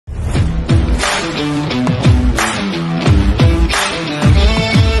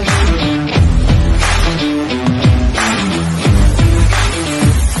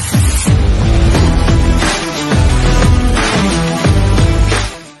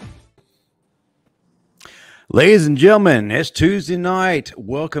Ladies and gentlemen, it's Tuesday night.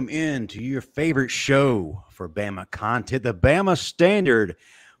 Welcome in to your favorite show for Bama content, the Bama Standard.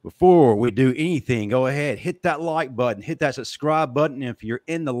 Before we do anything, go ahead, hit that like button, hit that subscribe button. If you're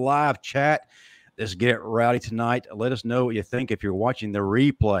in the live chat, let's get rowdy tonight. Let us know what you think if you're watching the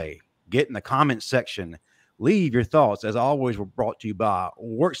replay. Get in the comment section. Leave your thoughts. As always, we're brought to you by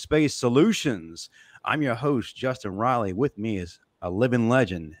Workspace Solutions. I'm your host, Justin Riley. With me is a living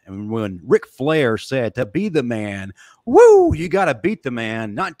legend. And when Ric Flair said to be the man, woo, you got to beat the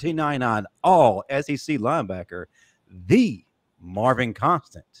man, 1999 all SEC linebacker, the Marvin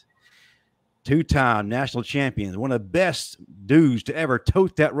Constant. Two-time national champion, one of the best dudes to ever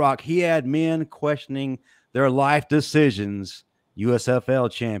tote that rock. He had men questioning their life decisions.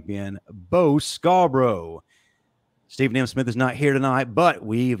 USFL champion, Bo Scarborough. Stephen M. Smith is not here tonight, but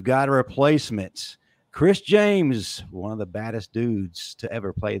we've got a replacement. Chris James, one of the baddest dudes to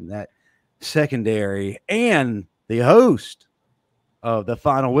ever play in that secondary, and the host of The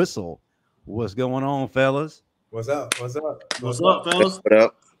Final Whistle. What's going on, fellas? What's up? What's up? What's up, fellas? What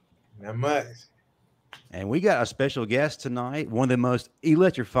up? Not much. And we got a special guest tonight, one of the most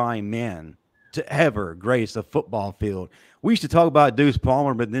electrifying men to ever grace a football field. We used to talk about Deuce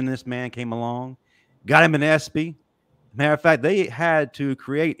Palmer, but then this man came along, got him an ESPY. Matter of fact, they had to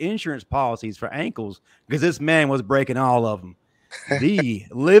create insurance policies for ankles because this man was breaking all of them. The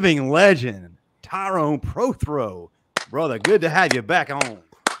living legend, Tyrone Prothro. Brother, good to have you back on.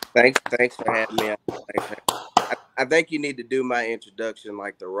 Thanks for having me. I think you need to do my introduction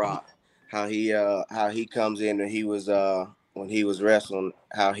like The Rock, how he comes in when he was wrestling.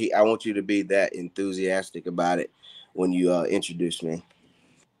 I want you to be that enthusiastic about it when you introduce me.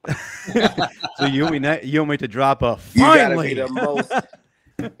 So you want me to drop a finally? You gotta be the most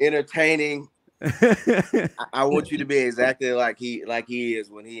entertaining. I want you to be exactly like he is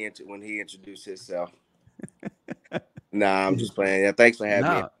when he introduced himself. Nah, I'm just playing. Yeah, thanks for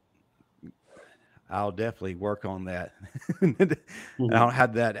having me. I'll definitely work on that. I don't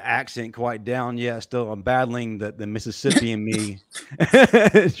have that accent quite down yet. Still, I'm battling the Mississippi in me,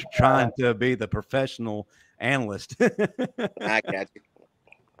 trying to be the professional analyst. I got you.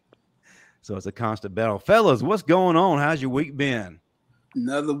 So it's a constant battle. Fellas, what's going on? How's your week been?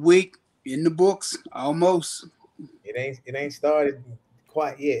 Another week in the books, almost. It ain't started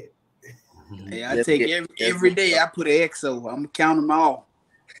quite yet. Hey, I take every day. I put an XO. I'm gonna count them all.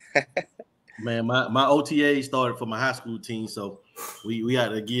 Man, my OTA started for my high school team, so we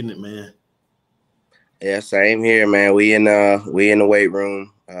out there getting it, man. Yeah, same here, man. We in the weight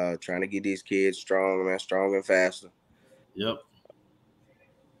room, trying to get these kids strong, man, stronger and faster. Yep.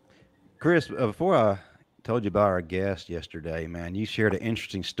 Chris, before I told you about our guest yesterday, man, you shared an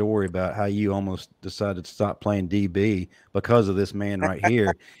interesting story about how you almost decided to stop playing DB because of this man right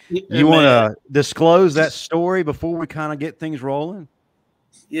here. You want to disclose that story before we kind of get things rolling?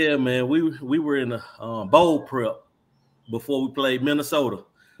 Yeah, man. We were in a bowl prep before we played Minnesota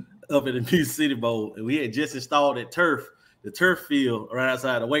up at the Music City Bowl, and we had just installed the turf field right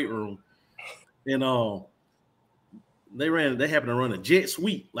outside the weight room, and they happened to run a jet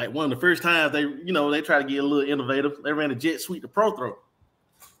sweep. Like one of the first times they try to get a little innovative. They ran a jet sweep to Prothro.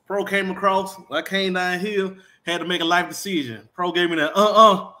 Pro came across. I came downhill, had to make a life decision. Pro gave me that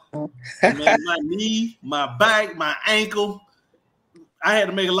Man, my knee, my back, my ankle. I had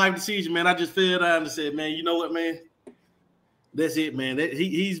to make a life decision, man. I just fell down and said, man, you know what, man? That's it, man.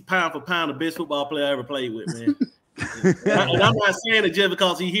 He's pound for pound the best football player I ever played with, man. and I'm not saying it just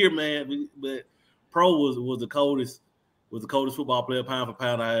because he's here, man, but Pro was the coldest football player pound for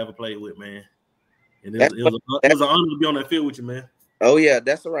pound I ever played with, man. And it was an honor to be on that field with you, man. Oh yeah,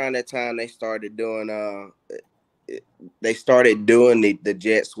 that's around that time they started doing the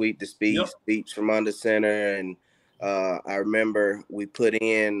jet sweep, the speed sweeps from under center, and I remember we put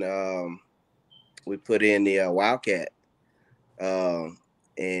in the Wildcat,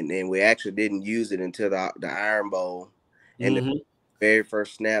 and we actually didn't use it until the Iron Bowl, and the very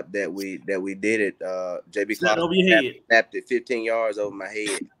first snap that we did it, JB Clark snapped it 15 yards over my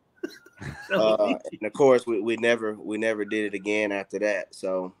head. And of course we never did it again after that.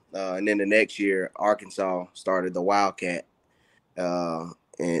 So and then the next year Arkansas started the Wildcat,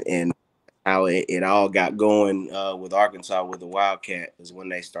 and how it all got going with Arkansas with the Wildcat is when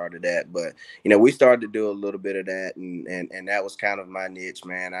they started that. But we started to do a little bit of that, and that was kind of my niche,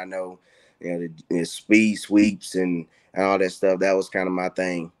 man. I know the speed sweeps and all that stuff, that was kind of my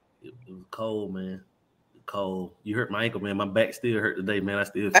thing. It was cold, man. Cold. You hurt my ankle, man. My back still hurt today, man. I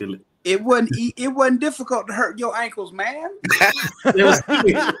still feel it. It wasn't difficult to hurt your ankles, man. It was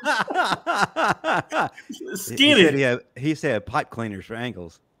skinny. He said pipe cleaners for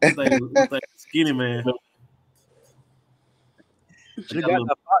ankles. Like skinny, man. Should have got in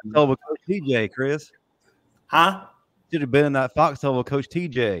that foxhole with Coach TJ, Chris. Huh? Should have been in that foxhole with Coach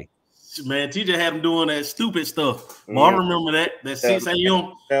TJ. Man, TJ had him doing that stupid stuff. I remember that 6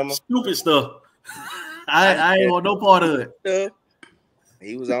 a.m. stupid stuff. I ain't want no part of it.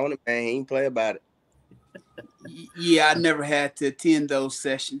 He was on it, man. He ain't play about it. Yeah, I never had to attend those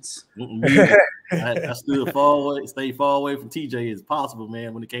sessions. I stayed far away from TJ as possible,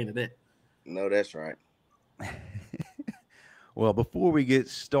 man, when it came to that. No, that's right. Well, before we get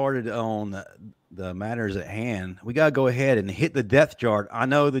started on the matters at hand, we got to go ahead and hit the depth chart. I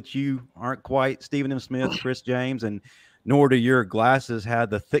know that you aren't quite Stephen M. Smith, Chris James, and nor do your glasses have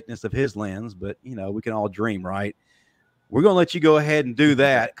the thickness of his lens, but, you know, we can all dream, right? We're going to let you go ahead and do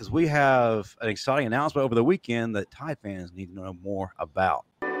that because we have an exciting announcement over the weekend that Tide fans need to know more about.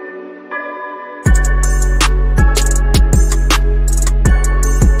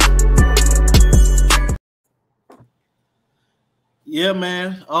 Yeah,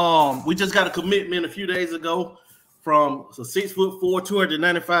 man. We just got a commitment a few days ago from a 6'4",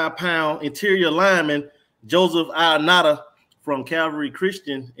 295-pound interior lineman, Joseph Ionata from Calvary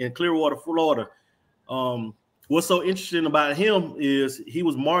Christian in Clearwater, Florida. What's so interesting about him is he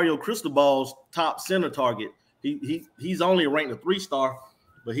was Mario Cristobal's top center target. He's only ranked a 3-star,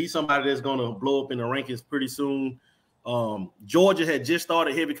 but he's somebody that's going to blow up in the rankings pretty soon. Georgia had just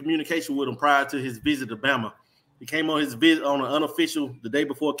started heavy communication with him prior to his visit to Bama. He came on his visit on an unofficial the day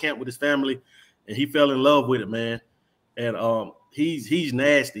before camp with his family, and he fell in love with it, man. And he's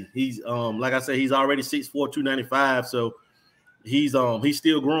nasty. He's like I said, he's already 6'4", 295, so he's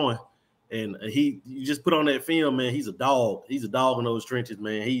still growing. And you just put on that film, man. He's a dog. He's a dog in those trenches,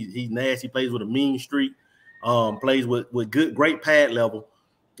 man. He's nasty. Plays with a mean streak. Plays with great pad level.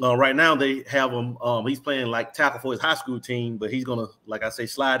 Right now they have him. He's playing like tackle for his high school team, but he's gonna, like I say,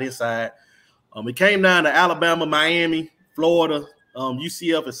 slide inside. He came down to Alabama, Miami, Florida,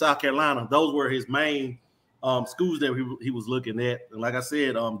 UCF, and South Carolina. Those were his main schools that he was looking at. And like I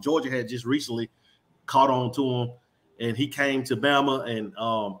said, Georgia had just recently caught on to him, and he came to Bama,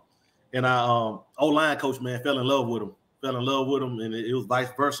 and our O-line coach, man, fell in love with him, and it was vice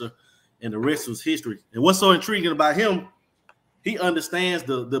versa, and the rest was history. And what's so intriguing about him, he understands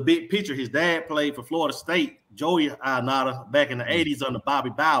the big picture. His dad played for Florida State, Joey Ionata, back in the 80s under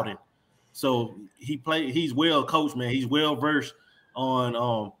Bobby Bowden. So he's well coached, man. He's well versed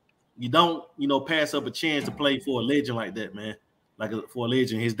on you don't, pass up a chance to play for a legend like that, man. For a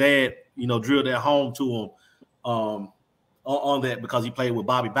legend. His dad, drilled that home to him on that because he played with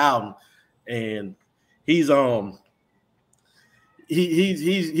Bobby Bowden. And he's gonna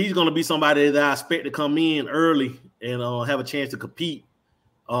be somebody that I expect to come in early and have a chance to compete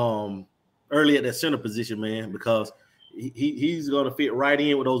early at that center position, man, because he's going to fit right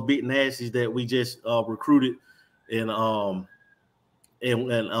in with those big nasties that we just recruited, and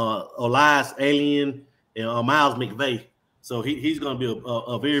Elias Alien and Miles McVay. So he's going to be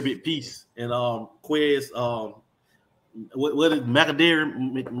a very big piece. And Quez, what is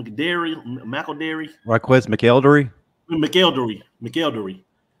McElderry? Raquez McElderry.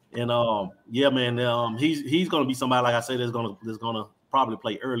 And yeah, man, he's going to be somebody, like I said, that's going to probably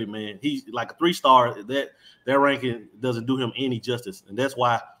play early, man. He's like a 3-star. That ranking doesn't do him any justice, and that's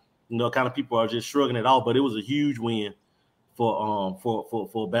why kind of people are just shrugging it off. But it was a huge win for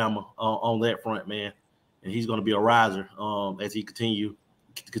Bama on that front, man. And he's going to be a riser as he continues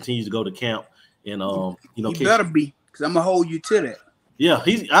to go to camp. And he better be, because I'm gonna hold you to that. Yeah,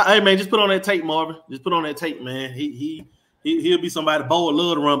 hey man, just put on that tape, Marvin. Just put on that tape, man. He'll be somebody Bo would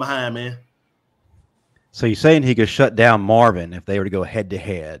love to run behind, man. So you're saying he could shut down Marvin if they were to go head to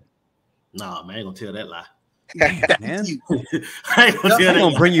head? Nah, man, I ain't gonna tell that lie. Man, I ain't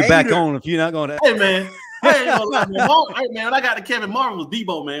gonna bring you back on if you're not going to. Hey man, I ain't gonna lie, man. Hey man, when I got to Kevin, Marvin was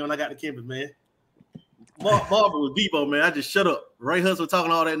Debo, man. When I got to Kevin, man, Marvin was Debo, man. I just shut up. Ray Hudson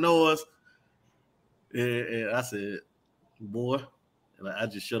talking all that noise, and I said, boy, and I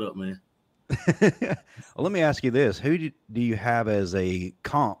just shut up, man. Well, let me ask you this: who do you have as a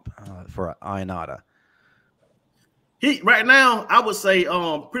comp for Ionata? Right now, I would say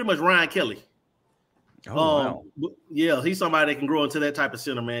pretty much Ryan Kelly. Oh, wow. Yeah, he's somebody that can grow into that type of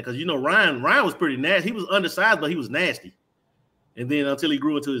center, man. Because Ryan was pretty nasty. He was undersized, but he was nasty. And then until he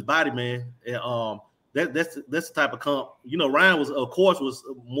grew into his body, man, and that's the type of comp. Ryan was, of course,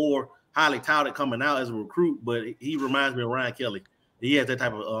 more highly touted coming out as a recruit, but he reminds me of Ryan Kelly. He has that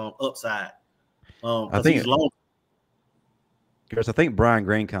type of upside. I think he's long. Because I think Brian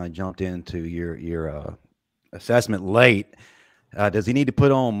Green kind of jumped into your assessment late. Does he need to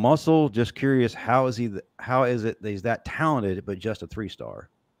put on muscle? Just curious, how is it that he's that talented but just a 3-star?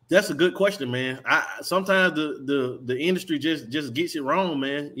 That's a good question, man. Sometimes the industry just gets it wrong,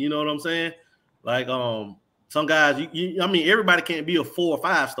 man. You know what I'm saying? Like some guys, I mean, everybody can't be a 4 or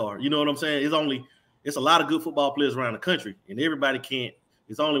 5 star. You know what I'm saying? It's a lot of good football players around the country, and everybody can't.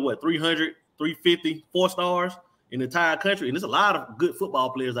 It's only 300, 350, 4 stars in the entire country, and there's a lot of good football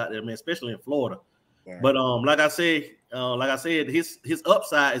players out there, man, especially in Florida. Yeah. But like I said, his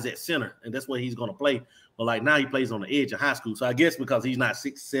upside is at center, and that's where he's gonna play. But like now he plays on the edge of high school. So I guess because he's not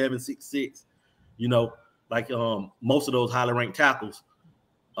 6'7", 6'6", you know, like most of those highly ranked tackles,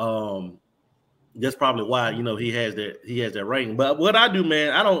 that's probably why, you know, he has that rating. But what I do,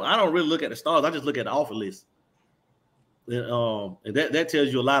 man, I don't really look at the stars. I just look at the offer list. And that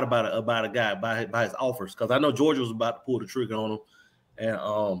tells you a lot about a guy by his offers. Because I know Georgia was about to pull the trigger on him.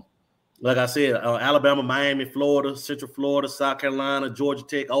 And like I said, Alabama, Miami, Florida, Central Florida, South Carolina, Georgia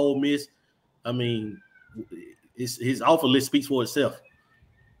Tech, Ole Miss. I mean, his offer list speaks for itself.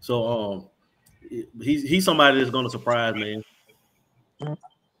 So he's somebody that's going to surprise, man.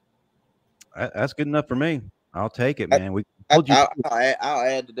 That's good enough for me. I'll take it, man. I'll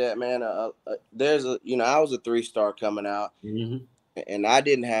add to that, man. There's I was a 3-star coming out, and I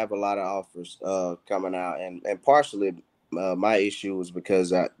didn't have a lot of offers coming out, and partially my issue was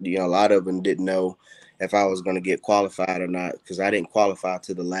because a lot of them didn't know if I was going to get qualified or not, because I didn't qualify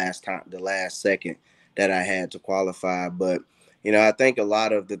to the last second that I had to qualify. But I think a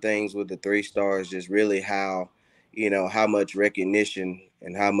lot of the things with the 3 stars just really how much recognition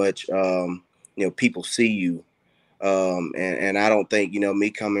and how much people see you. And I don't think, me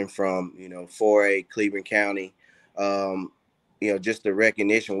coming from, 4A Cleveland County, just the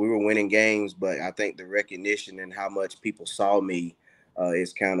recognition, we were winning games, but I think the recognition and how much people saw me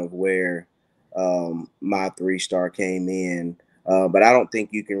is kind of where my 3-star came in. But I don't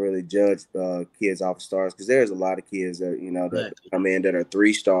think you can really judge kids off of stars, because there's a lot of kids that, that come in that are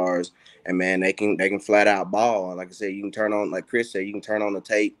 3 stars, and man, they can flat out ball. Like I said, you can turn on, like Chris said, you can turn on the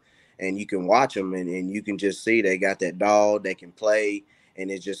tape and you can watch them, and you can just see they got that dog, they can play,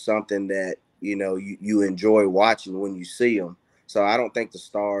 and it's just something that, you enjoy watching when you see them. So I don't think the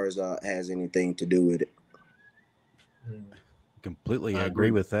stars has anything to do with it. Completely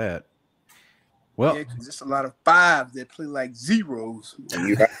agree with that. Well, yeah, because there's a lot of 5s that play like 0s.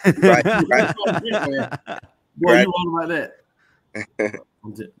 You're right. Boy, you wrong about that.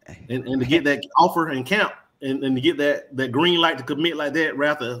 and to get that offer and count, and to get that green light to commit like that,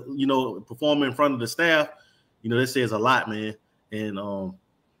 rather, performing in front of the staff, that says a lot, man. And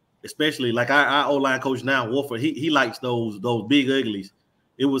especially like our O-line coach now, Wolford, he likes those big uglies.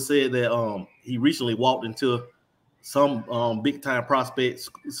 It was said that he recently walked into some big time prospects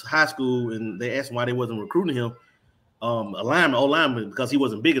high school, and they asked him why they wasn't recruiting him, O-lineman, because he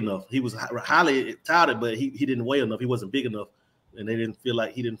wasn't big enough. He was highly touted, but he didn't weigh enough. He wasn't big enough, and he didn't feel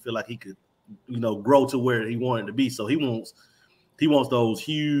like he could, grow to where he wanted to be. So he wants those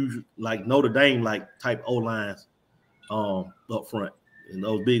huge, like Notre Dame like type O-lines up front, and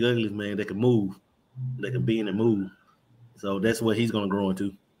those big uglies, man, they can move, they can bend and move. So that's what he's gonna grow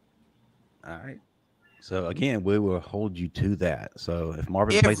into. All right. So again, we will hold you to that. So if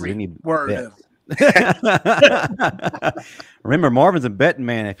Marvin places any word remember, Marvin's a betting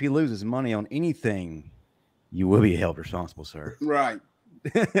man. If he loses money on anything, you will be held responsible, sir. Right.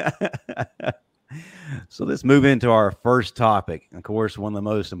 So let's move into our first topic. Of course, one of the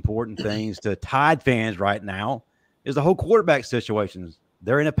most important things to Tide fans right now is the whole quarterback situation.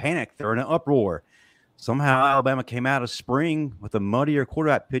 They're in a panic. They're in an uproar. Somehow Alabama came out of spring with a muddier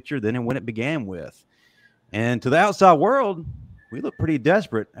quarterback picture than when it began with. And to the outside world, we look pretty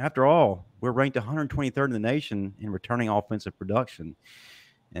desperate. After all, we're ranked 123rd in the nation in returning offensive production.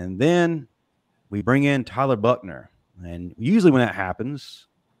 And then we bring in Tyler Buchner. And usually when that happens,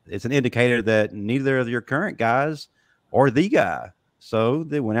 it's an indicator that neither of your current guys are the guy. So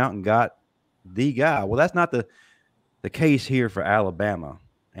they went out and got the guy. Well, that's not the case here for Alabama.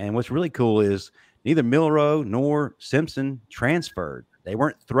 And what's really cool is neither Milroe nor Simpson transferred. They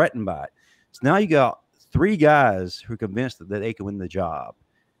weren't threatened by it. So now you got 3 guys who are convinced that they can win the job.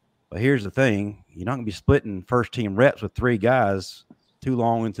 But here's the thing. You're not going to be splitting first-team reps with 3 guys too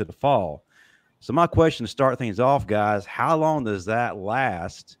long into the fall. So my question to start things off, guys, how long does that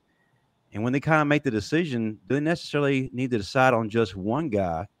last? And when they kind of make the decision, do they necessarily need to decide on just one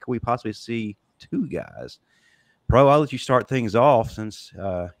guy? Could we possibly see 2 guys? Pro, I'll let you start things off since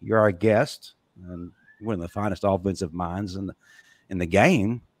you're our guest and one of the finest offensive minds in the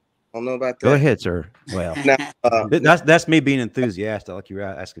game. I don't know about that. Go ahead, sir. Well, that's me being enthusiastic, like you were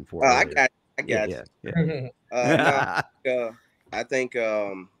asking for. I got you. Yeah. I think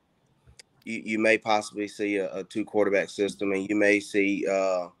you may possibly see a 2 quarterback system, and you may see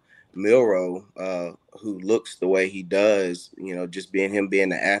Milroe, who looks the way he does, just being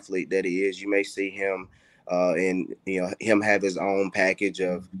the athlete that he is, you may see him and him have his own package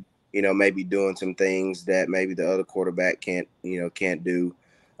of, maybe doing some things that maybe the other quarterback can't do.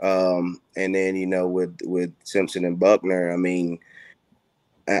 And then, with Simpson and Buchner, I mean,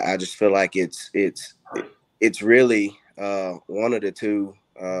 I just feel like it's really one of the two,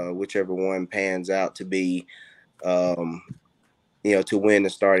 whichever one pans out to be, to win the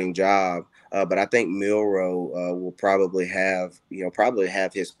starting job. But I think Milroe will probably have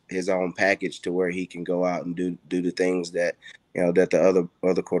his own package to where he can go out and do the things that that the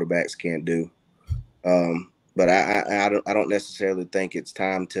other quarterbacks can't do. But I don't necessarily think it's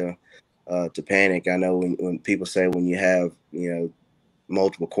time to panic. I know when people say when you have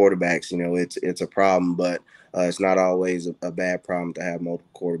multiple quarterbacks, it's a problem, but it's not always a bad problem to have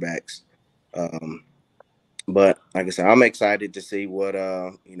multiple quarterbacks. But like I said, I'm excited to see what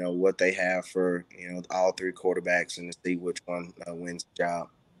what they have for all three quarterbacks and to see which one wins the job.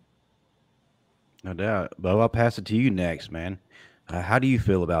 No doubt. Bo, I'll pass it to you next, man. How do you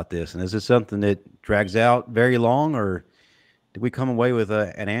feel about this? And is this something that drags out very long, or did we come away with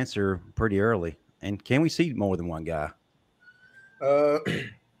an answer pretty early? And can we see more than one guy?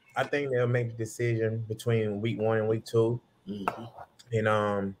 I think they'll make the decision between week 1 and week 2. Mm-hmm.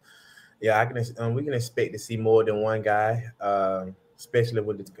 And yeah, we can expect to see more than one guy, especially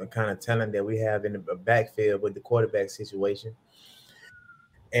with the kind of talent that we have in the backfield with the quarterback situation.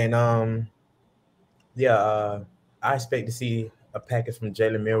 And I expect to see a package from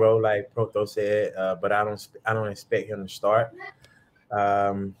Jalen Milroe, like Prothro said, but I don't expect him to start.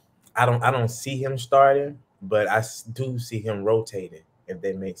 I don't see him starting, but I do see him rotating, if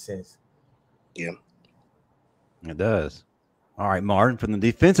that makes sense. Yeah, it does. All right, Martin, from the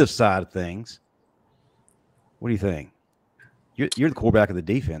defensive side of things, what do you think? You're the quarterback of the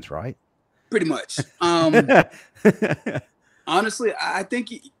defense, right? Pretty much. Honestly, I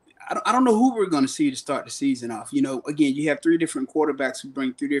think I don't know who we're going to see to start the season off. Again, you have 3 different quarterbacks who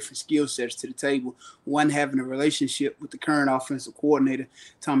bring 3 different skill sets to the table. One having a relationship with the current offensive coordinator,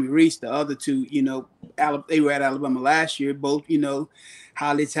 Tommy Rees. The other 2, they were at Alabama last year. Both,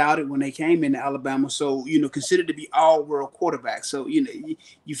 highly touted when they came into Alabama. So, considered to be all-world quarterbacks. So, you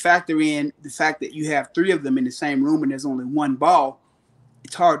factor in the fact that you have 3 of them in the same room and there's only one ball.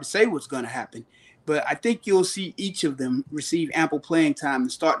 It's hard to say what's going to happen. But I think you'll see each of them receive ample playing time to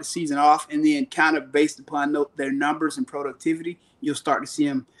start the season off, and then kind of based upon their numbers and productivity, you'll start to see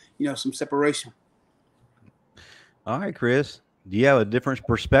them, some separation. All right, Chris, do you have a different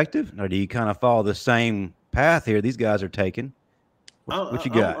perspective, or do you kind of follow the same path here these guys are taking? What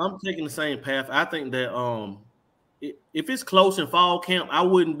you got? I'm taking the same path. I think that if it's close in fall camp, I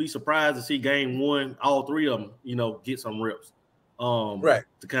wouldn't be surprised to see game 1, all 3 of them, get some reps. Right.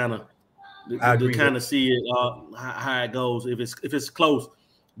 To kind of see it how it goes if it's close.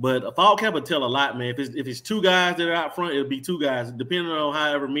 But a fall camp will tell a lot, man. If it's 2 guys that are out front, it'll be 2 guys, depending on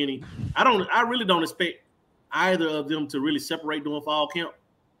however many. I really don't expect either of them to really separate during fall camp.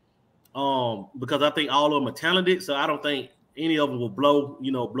 Because I think all of them are talented, so I don't think any of them will blow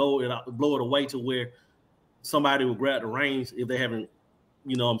it away to where somebody will grab the reins if they haven't,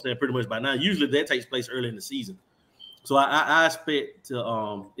 pretty much by now. Usually that takes place early in the season. So I expect it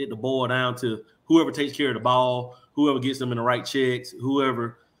to boil down to whoever takes care of the ball, whoever gets them in the right checks,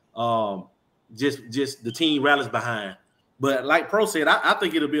 whoever just the team rallies behind. But like Pro said, I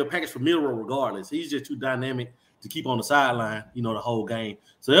think it'll be a package for Milroe regardless. He's just too dynamic to keep on the sideline, the whole game.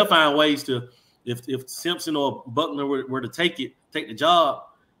 So they'll find ways to, if Simpson or Buchner were to take the job,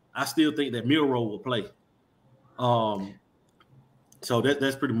 I still think that Milroe will play. So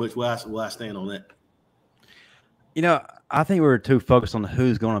that's pretty much where I stand on that. I think we're too focused on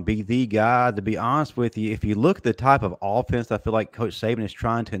who's going to be the guy. To be honest with you, if you look at the type of offense I feel like Coach Saban is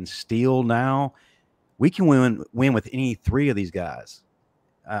trying to instill now, we can win with any 3 of these guys.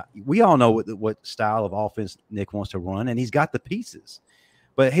 We all know what style of offense Nick wants to run, and he's got the pieces.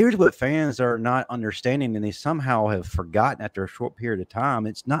 But here's what fans are not understanding, and they somehow have forgotten after a short period of time.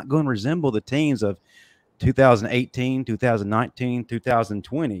 It's not going to resemble the teams of 2018, 2019,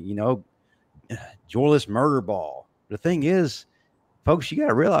 2020, joyless murder ball. The thing is, folks, you got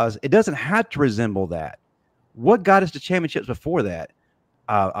to realize it doesn't have to resemble that. What got us to championships before that?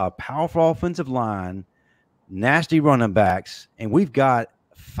 A powerful offensive line, nasty running backs, and we've got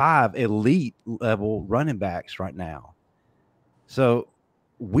 5 elite level running backs right now. So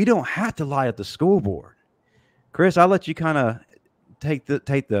we don't have to light up the scoreboard. Chris, I'll let you kind of take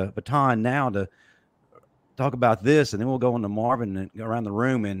the baton now to talk about this, and then we'll go on to Marvin and go around the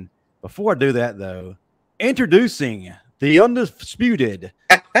room. And before I do that, though, introducing the undisputed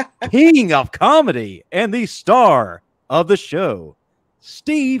king of comedy and the star of the show,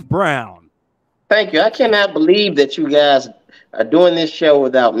 Steve Brown. Thank you. I cannot believe that you guys are doing this show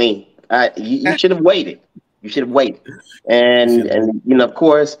without me. You should have waited. You should have waited. And of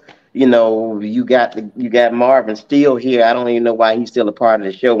course, you got Marvin still here. I don't even know why he's still a part of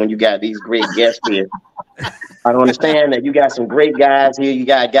the show when you got these great guests here. I don't understand that you got some great guys here. You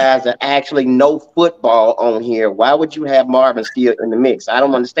got guys that actually know football on here. Why would you have Marvin still in the mix? I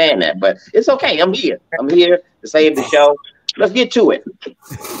don't understand that, but it's okay. I'm here. I'm here to save the show. Let's get to it.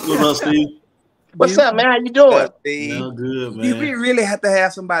 What's up, Steve? What's up, man? How you doing? No, good, man. Do we really have to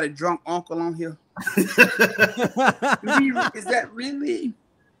have somebody drunk uncle on here? Is that really?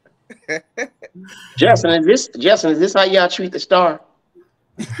 Justin, is this how y'all treat the star?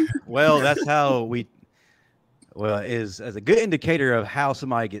 Well, that's how we. Well, is as a good indicator of how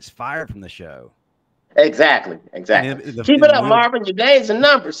somebody gets fired from the show. Exactly. Keep it up, Marvin. Your days and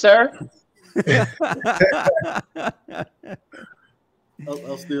numbers, sir.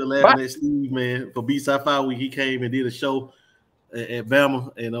 I'm still laughing at Steve, man. For B-Side 5 Week, he came and did a show at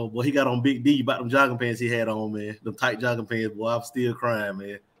Bama, and boy, he got on Big D about them jogging pants he had on, man. Them tight jogging pants, boy. I'm still crying,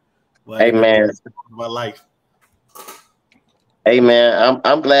 man. Boy, hey, man. My life. Hey, man.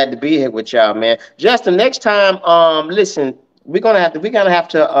 I'm glad to be here with y'all, man. Justin, next time, listen, we're gonna have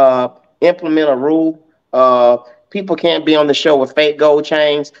to implement a rule. People can't be on the show with fake gold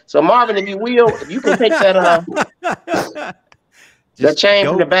chains. So Marvin, if you can take that that chain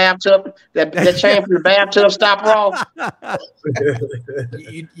from the bathtub, that chain from the bathtub, stop roll.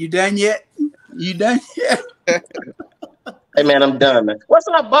 You done yet? You done yet? Hey, man, I'm done, man. What's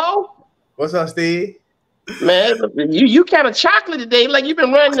up, Bo? What's up, Steve? Man, you kind of chocolate today, like you've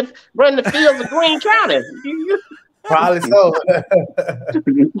been running the fields of Greene County. Probably so.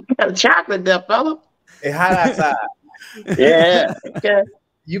 You kind of chocolate there, fella. It's hot outside. Yeah. Okay.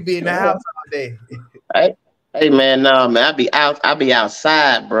 You be in the house all day. Hey, man, no, man, I'll be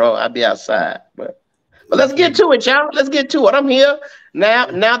outside, bro. I'll be outside, but let's get to it, y'all. Let's get to it. I'm here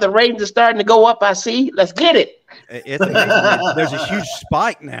now. The ratings are starting to go up. I see. Let's get it. There's a huge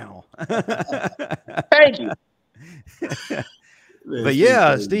spike now. Thank you. But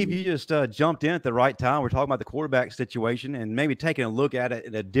yeah, Steve, you just jumped in at the right time. We're talking about the quarterback situation and maybe taking a look at it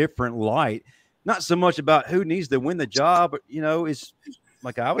in a different light. Not so much about who needs to win the job, but it's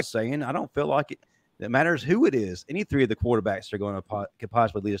like I was saying. I don't feel like it matters who it is. Any three of the quarterbacks are going to could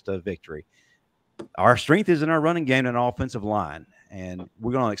possibly lead us to a victory. Our strength is in our running game and offensive line, and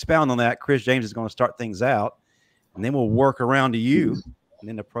we're going to expound on that. Chris James is going to start things out, and then we'll work around to you, and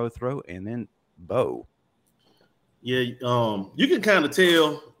then to Prothro, and then Bo. Yeah, you can kind of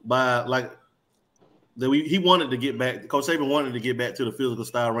tell by like that he wanted to get back. Coach Saban wanted to get back to the physical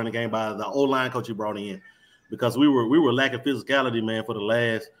style running game by the O-line coach he brought in, because we were lacking physicality, man, for the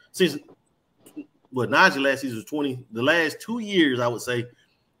last season. Well, Najee last season was 20. The last 2 years, I would say,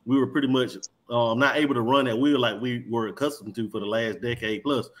 we were pretty much not able to run at will like we were accustomed to for the last decade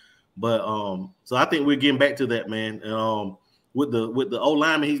plus. But so I think we're getting back to that, man. And with the O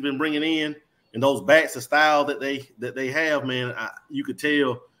lineman he's been bringing in and those backs, the style that they have, man, you could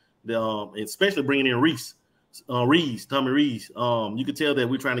tell, especially bringing in Tommy Rees. You could tell that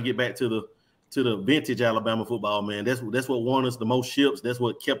we're trying to get back to the vintage Alabama football, man. That's what won us the most ships. That's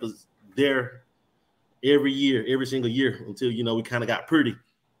what kept us there every single year until we kind of got pretty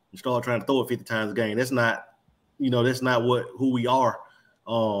and started trying to throw it 50 times a game. That's not who we are.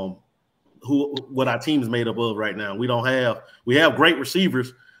 What our team is made up of right now. We have great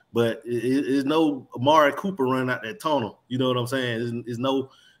receivers, but it's no Amari Cooper running out that tunnel. You know what I'm saying? It's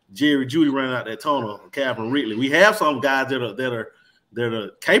no Jerry Jeudy running out that tunnel. Calvin Ridley. We have some guys that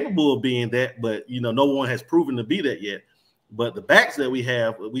are capable of being that, but no one has proven to be that yet. But the backs that we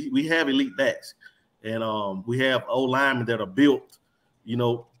have elite backs. And we have old linemen that are built,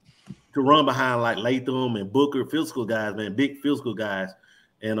 to run behind like Latham and Booker, physical guys, man, big physical guys,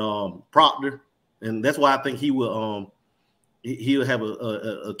 and Proctor. And that's why I think he will he'll have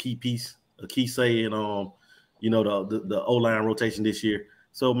a key piece, a key say in the O-line rotation this year.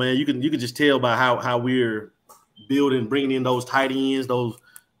 So man, you can just tell by how we're building, bringing in those tight ends, those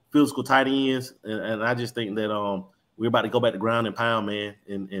physical tight ends, and I just think that we're about to go back to ground and pound, man,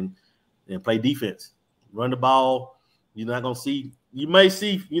 and play defense, run the ball. You're not going to see – you may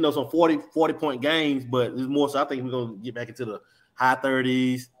see, some 40-point games, but it's more so I think we're going to get back into the high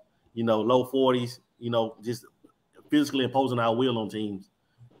 30s, low 40s, just physically imposing our will on teams.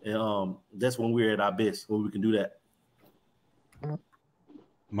 And that's when we're at our best, when we can do that.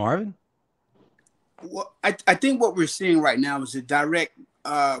 Marvin? Well, I think what we're seeing right now is a direct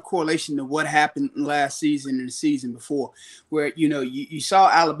correlation to what happened last season and the season before, where you saw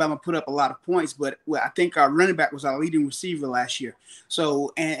Alabama put up a lot of points, but I think our running back was our leading receiver last year.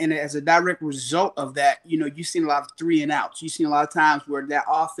 So and as a direct result of that, you've seen a lot of 3 and outs. You've seen a lot of times where that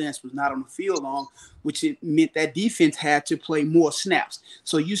offense was not on the field long, which it meant that defense had to play more snaps.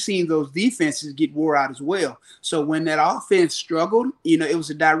 So you've seen those defenses get wore out as well. So when that offense struggled, it was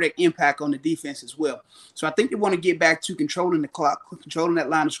a direct impact on the defense as well. So I think they want to get back to controlling the clock, controlling that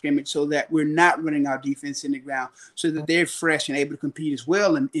line of scrimmage, so that we're not running our defense in the ground, so that they're fresh and able to compete as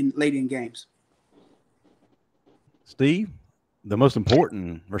well in late in games. Steve, the most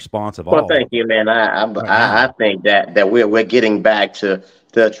important response of Well, all. thank you, man. I think that we're getting back to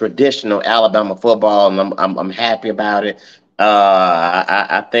the traditional Alabama football, and I'm happy about it.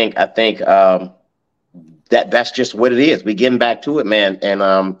 I think that's just what it is. We're getting back to it, man,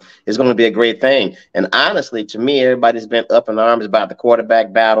 and it's going to be a great thing. And honestly, to me, everybody's been up in arms about the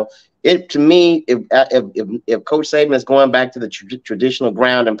quarterback battle. To me, if Coach Saban is going back to the traditional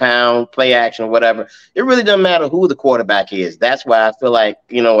ground and pound, play action, whatever, it really doesn't matter who the quarterback is. That's why I feel like,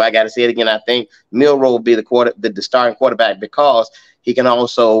 I got to say it again. I think Milroe will be the starting quarterback, because he's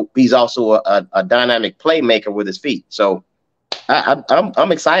also a dynamic playmaker with his feet. So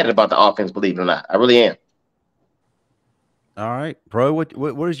I'm excited about the offense, believe it or not. I really am. All right, Pro,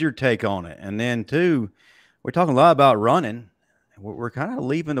 what is your take on it? And then two, we're talking a lot about running. We're kind of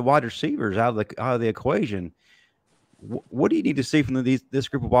leaving the wide receivers out of the equation. What do you need to see from this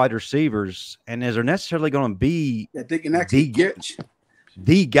group of wide receivers? And is there necessarily going to be the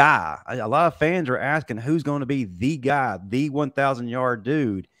guy? A lot of fans are asking who's going to be the guy, the 1,000-yard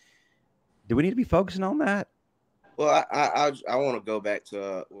dude. Do we need to be focusing on that? Well, I want to go back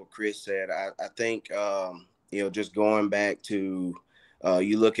to what Chris said. I think just going back to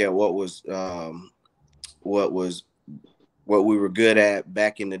you look at what we were good at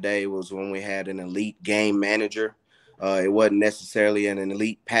back in the day was when we had an elite game manager. It wasn't necessarily an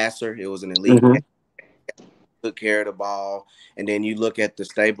elite passer. It was an elite took care of the ball. And then you look at the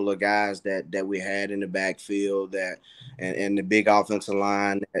stable of guys that we had in the backfield and the big offensive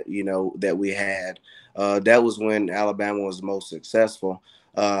line that we had. That was when Alabama was most successful.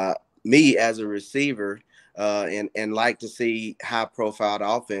 Me as a receiver and like to see high profile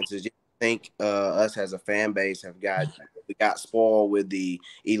offenses. I think us as a fan base we got spoiled with the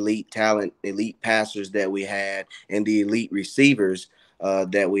elite talent, elite passers that we had, and the elite receivers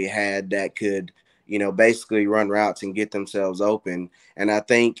that we had that could, basically run routes and get themselves open. And I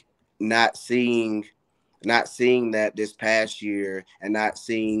think not seeing that this past year, and not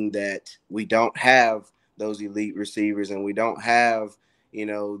seeing that we don't have those elite receivers, and we don't have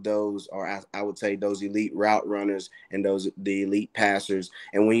those, or I would say those elite route runners and the elite passers.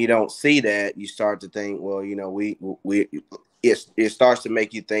 And when you don't see that, you start to think, well, it starts to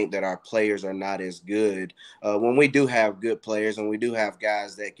make you think that our players are not as good. When we do have good players, and we do have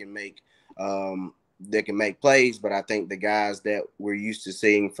guys that can make plays, but I think the guys that we're used to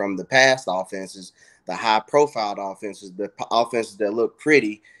seeing from the past offenses, the high-profile offenses, the offenses that look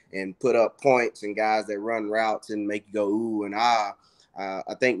pretty and put up points, and guys that run routes and make you go ooh and ah.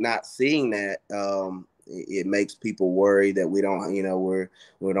 I think not seeing that it makes people worry that we don't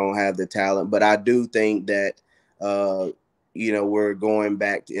don't have the talent. But I do think that we're going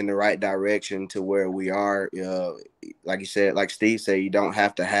back in the right direction to where we are. Like you said, like Steve said, you don't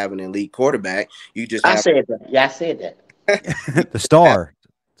have to have an elite quarterback. You just I said that. The star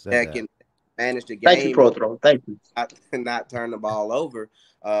that can manage the game. Thank you, Prothro. Thank you. Not turn the ball over.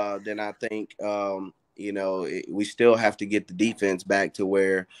 Then I think we still have to get the defense back to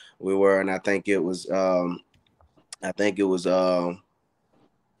where we were, and I think it was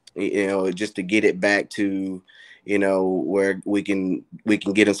just to get it back to where we can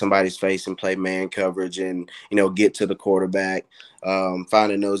get in somebody's face and play man coverage, and get to the quarterback,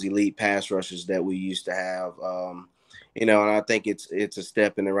 finding those elite pass rushers that we used to have. And I think it's a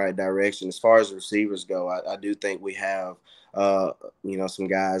step in the right direction. As far as receivers go, I do think we have some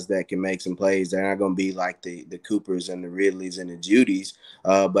guys that can make some plays. They're not going to be like the Coopers and the Ridleys and the Judys,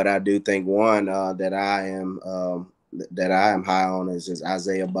 but I do think one that I am high on is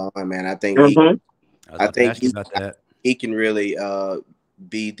Isaiah Bond. Man, I think he can really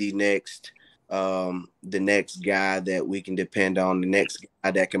be the next guy that we can depend on, the next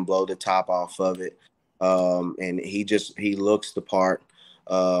guy that can blow the top off of it. And he looks the part.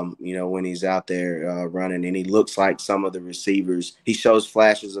 When he's out there running, and he looks like some of the receivers. He shows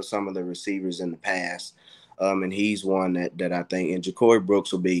flashes of some of the receivers in the past, and he's one that I think. And Ja'Cory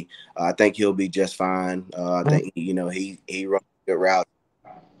Brooks will be. I think he'll be just fine. I think he runs a good route.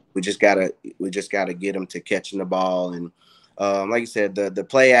 We just gotta get him to catching the ball, and like you said, the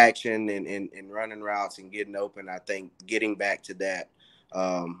play action and running routes and getting open, I think getting back to that,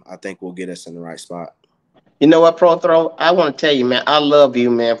 I think will get us in the right spot. You know what, Prothro? I want to tell you, man, I love you,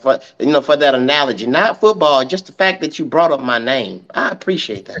 man, for that analogy. Not football, just the fact that you brought up my name. I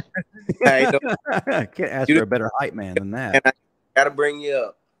appreciate that. I can't ask for a better hype man than that. And I got to bring you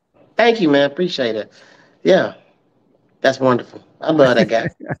up. Thank you, man. Appreciate it. Yeah, that's wonderful. I love that guy.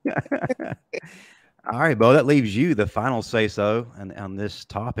 All right, Bo, that leaves you the final say-so on this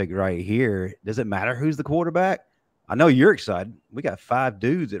topic right here. Does it matter who's the quarterback? I know you're excited. We got 5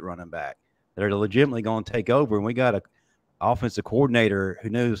 dudes at running back that are legitimately going to take over, and we got an offensive coordinator who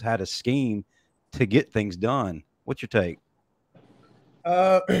knows how to scheme to get things done. What's your take?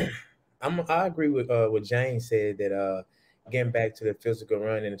 I agree with what James said, that getting back to the physical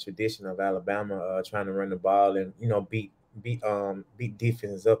run and the tradition of Alabama, trying to run the ball and beat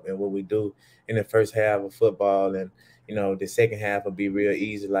defenses up in what we do in the first half of football, and the second half will be real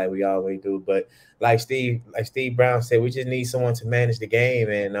easy like we always do. But like Steve Brown said, we just need someone to manage the game,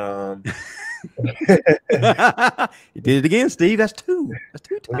 and you did it again, Steve. That's 2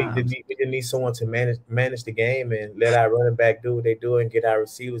 times. We just need someone to manage the game and let our running back do what they do and get our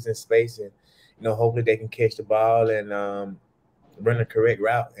receivers in space, and hopefully they can catch the ball and run the correct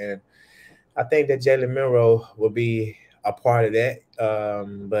route. And I think that Jalen Milroe will be a part of that,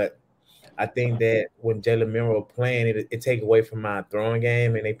 but I think that when Jalen Milroe playing, it take away from my throwing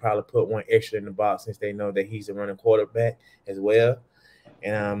game, and they probably put one extra in the box since they know that he's a running quarterback as well.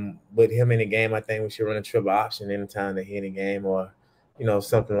 And with him in the game, I think we should run a triple option anytime that he in the game, or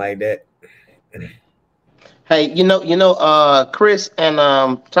something like that. Hey, Chris and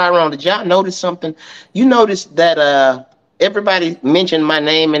Tyrone, did y'all notice something? You noticed that everybody mentioned my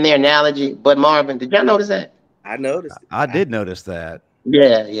name in their analogy, but Marvin, did y'all notice that? I noticed it. I did notice that.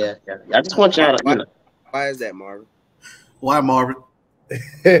 Yeah. I just want y'all to. Why is that, Marvin? Why, Marvin?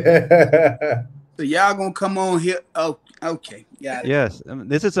 So y'all gonna come on here? Oh, okay. Yeah. Yes,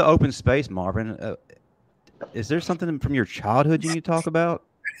 this is an open space, Marvin. Is there something from your childhood you need to talk about?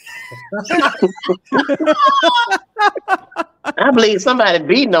 I believe somebody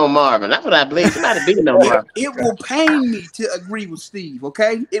beating on Marvin. That's what I believe. Somebody beating on Marvin. It will pain me to agree with Steve.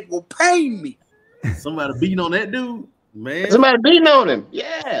 Okay, it will pain me. Somebody beating on that dude, man. Somebody beating on him.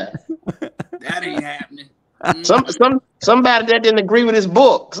 Yeah. That ain't happening. Somebody that didn't agree with his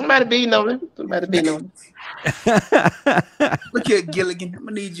book. Somebody beating on him. Somebody beating on him. Look here, Gilligan. I'm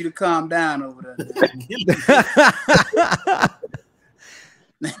gonna need you to calm down over there.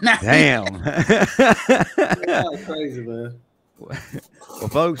 Damn. That's crazy, man. Well,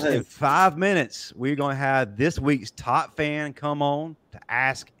 folks, in 5 minutes, we're going to have this week's top fan come on to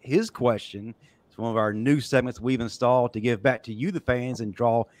ask his question. It's one of our new segments we've installed to give back to you, the fans, and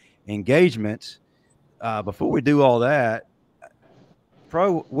draw engagement. Before we do all that,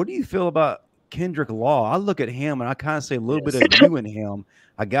 Pro, what do you feel about Kendrick Law? I look at him and I kind of see a little bit of you in him,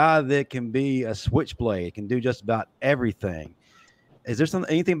 a guy that can be a switchblade, can do just about everything. Is there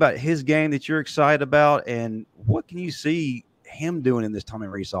anything about his game that you're excited about, and what can you see him doing in this Tommy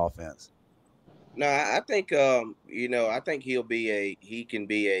Rees offense? No, I think I think he can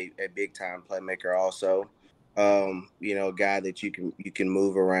be a big time playmaker also. A guy that you can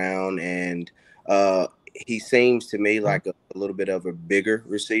move around, and he seems to me like a little bit of a bigger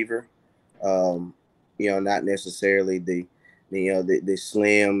receiver. Not necessarily the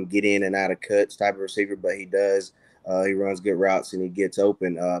slim get in and out of cuts type of receiver, but he does. He runs good routes and he gets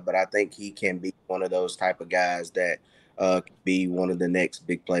open. But I think he can be one of those type of guys that can be one of the next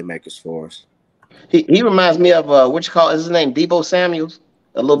big playmakers for us. He reminds me of what you call his name, Deebo Samuels,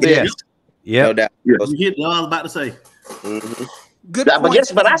 a little bit. Yeah, no doubt. You hit what I was about to say. Mm-hmm. Good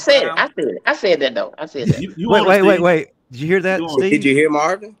point, but I said that though. I said that. Wait. Did you hear that, Steve? Did you hear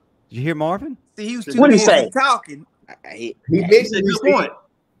Marvin? Did you hear Marvin? See, he was too What did he busy say? talking. He missed Good point.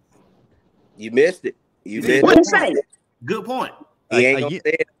 You missed it. You missed What it. did he say? Good point. He ain't gonna say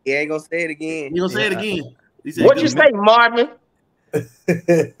it. He ain't gonna say it again. You gonna say it again? He said, What'd you say, Marvin?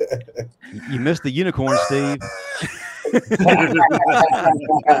 You missed the unicorn, Steve.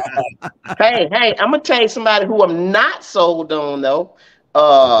 Hey, I'm gonna tell you somebody who I'm not sold on though.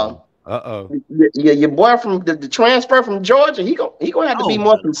 Your boy from the transfer from Georgia, he gonna have to be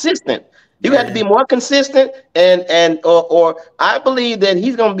more consistent. You have to be more consistent, and I believe that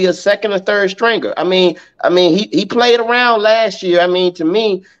he's gonna be a second or third stringer. I mean, he played around last year. I mean, to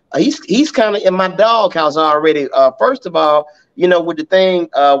me, he's kind of in my doghouse already. First of all, with the thing,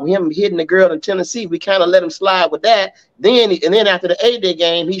 him hitting the girl in Tennessee, we kind of let him slide with that. Then after the A-Day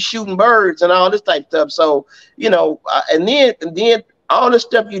game, he's shooting birds and all this type of stuff. So, and then all the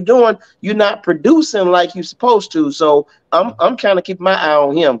stuff you're doing, you're not producing like you're supposed to. So I'm kind of keeping my eye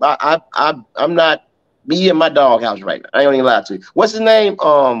on him. I'm not me in my doghouse right now. I ain't gonna even lie to you. What's his name?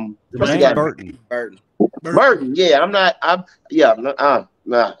 What's the guy? Burton. Yeah, I'm not.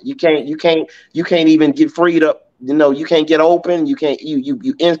 Nah. You can't even get freed up. You know, you can't get open. You can't.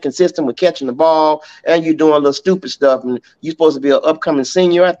 You inconsistent with catching the ball, and you're doing little stupid stuff. And you're supposed to be an upcoming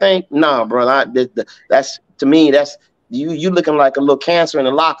senior, I think. Nah, brother. That's to me. That's you looking like a little cancer in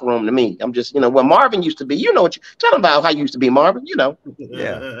the locker room to me. I'm just, what Marvin used to be. You know what you tell about how you used to be, Marvin. You know.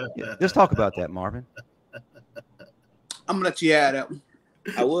 Yeah. Let's talk about that, Marvin. I'm gonna let you add that one.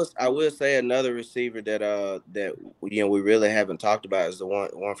 I will say another receiver that we really haven't talked about is the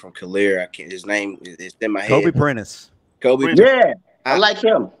one from Calera. His name is in my head. Kobe Prentice. Yeah, I like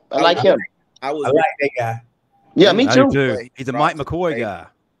him. I like him. I like that guy. Yeah, me too. He's a Mike McCoy guy.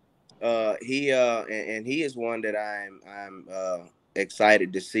 He is one that I'm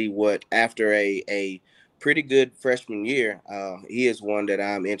excited to see what after a pretty good freshman year. He is one that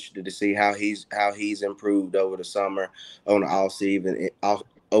I'm interested to see how he's improved over the summer, on the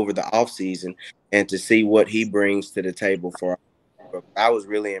over the off season, and to see what he brings to the table for. I was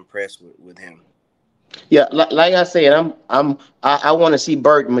really impressed with him. Yeah, like I said, I want to see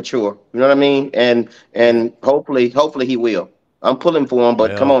Burton mature. You know what I mean? And hopefully he will. I'm pulling for him,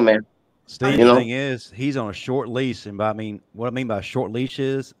 but come on, man. Steve, the thing is, he's on a short leash, and what I mean by a short leash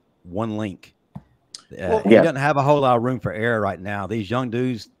is one link. He doesn't have a whole lot of room for error right now. These young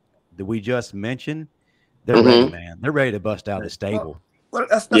dudes that we just mentioned, they're ready, man. They're ready to bust out the stable. Well,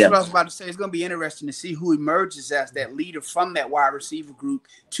 that's what I was about to say. It's going to be interesting to see who emerges as that leader from that wide receiver group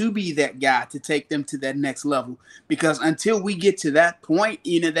to be that guy to take them to that next level. Because until we get to that point,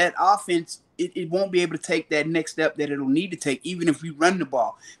 that offense, it won't be able to take that next step that it'll need to take, even if we run the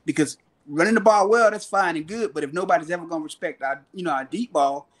ball. Because running the ball well, that's fine and good. But if nobody's ever going to respect our deep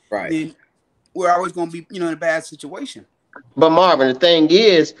ball, then we're always going to be, in a bad situation. But Marvin, the thing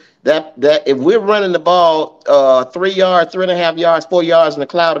is that if we're running the ball 3 yards, 3.5 yards, 4 yards in a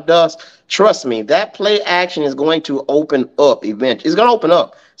cloud of dust, trust me, that play action is going to open up eventually. It's going to open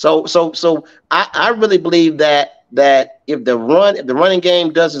up. So I really believe that if the running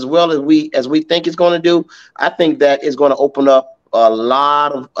game does as well as we think it's going to do, I think that it's going to open up a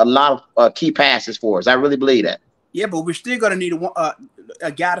lot of key passes for us. I really believe that. Yeah, but we're still going to need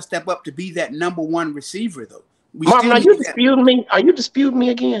a guy to step up to be that number one receiver, though. Marvin, are you disputing me? Are you disputing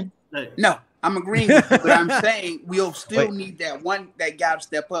me again? No, I'm agreeing with you, but I'm saying we'll still need that guy to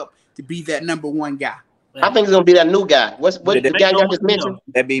step up to be that number one guy. I think it's going to be that new guy. What the guy y'all just mentioned?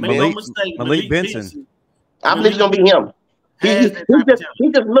 That'd be Malik Benson. I believe it's going to be him. He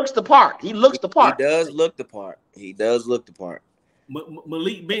just looks the part. He looks the part. He does look the part.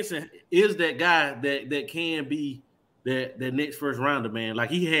 Malik Benson is that guy that can be that next first rounder, man. Like,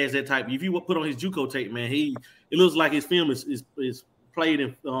 he has that type. If you put on his JUCO tape, man, it looks like his film is played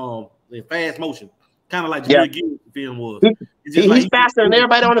in fast motion, kind of like Jerry Gill's film was. He's faster than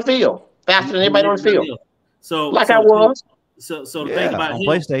everybody on the field. Faster than everybody on the field. So I was. So the thing about on him,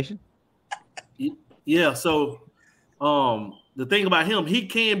 PlayStation. Yeah. So the thing about him, he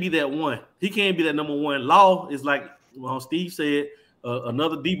can be that one. He can be that number one. Law is like Steve said,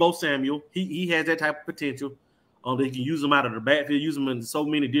 another Debo Samuel. He has that type of potential. They can use him out of the backfield, use him in so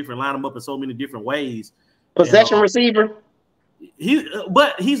many different, line him up in so many different ways. Possession receiver.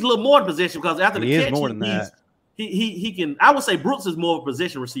 But he's a little more than possession, because after the catch, more than that. He can. I would say Brooks is more of a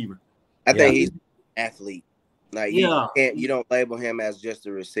possession receiver. I think he's an athlete. Like, you don't label him as just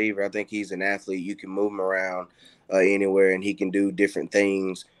a receiver. I think he's an athlete. You can move him around anywhere, and he can do different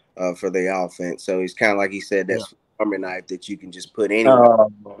things for the offense. So he's kind of like he said, that's armor knife that you can just put anywhere.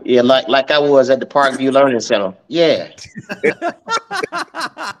 Yeah, like I was at the Parkview Learning Center. Yeah.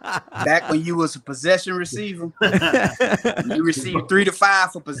 Back when you was a possession receiver, you received 3 to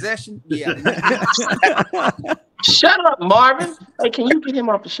 5 for possession. Yeah. Shut up, Marvin. Hey, can you get him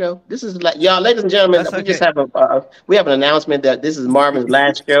off the show? This is like, y'all, ladies and gentlemen, we just have we have an announcement that this is Marvin's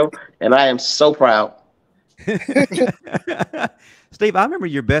last show, and I am so proud. Steve, I remember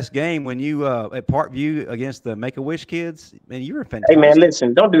your best game when you at Parkview against the Make-A-Wish kids. Man, you were fantastic. Hey, man,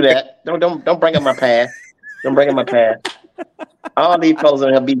 listen, don't do that. Don't bring up my past. Don't bring up my past. All these folks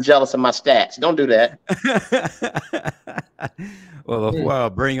are gonna be jealous of my stats. Don't do that. Well, before I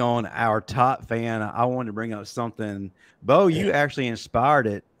bring on our top fan, I wanted to bring up something. Bo, you actually inspired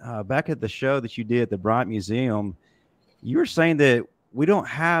it back at the show that you did at the Bryant Museum. You were saying that we don't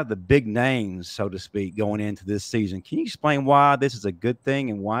have the big names, so to speak, going into this season. Can you explain why this is a good thing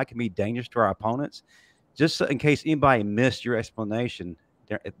and why it can be dangerous to our opponents? Just in case anybody missed your explanation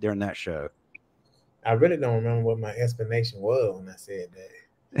during that show. I really don't remember what my explanation was when I said that.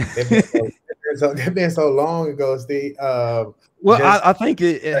 That been so long ago, Steve. Well, I think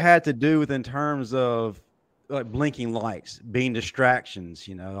it had to do with in terms of like blinking lights, being distractions.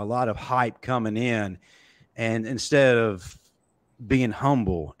 You know, a lot of hype coming in, and instead of being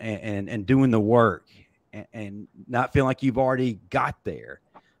humble and doing the work and not feeling like you've already got there.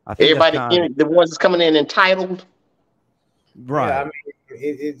 I think everybody, the ones that's coming in entitled. Right. Yeah, I mean,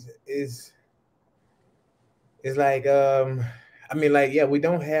 it's like, I mean, like, yeah, we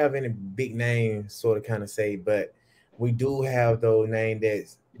don't have any big names, sort of, kind of say, but we do have those names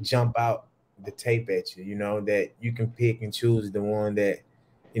that jump out the tape at you, you know, that you can pick and choose the one that,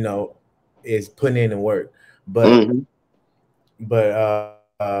 you know, is putting in the work. But,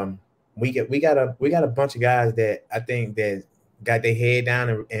 we got a bunch of guys that I think that got their head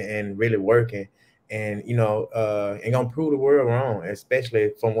down and really working. And, you know, and gonna prove the world wrong,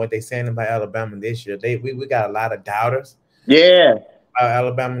 especially from what they saying about Alabama this year. We got a lot of doubters. Yeah. About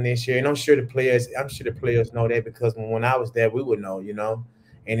Alabama this year. And I'm sure the players know that, because when I was there, we would know, you know,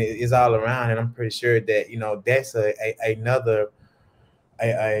 and it's all around. And I'm pretty sure that, you know, that's another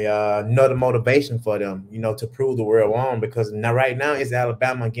motivation for them, you know, to prove the world wrong, because now right now it's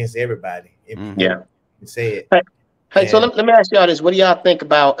Alabama against everybody. Yeah. Say it. Hey, so let me ask y'all this. What do y'all think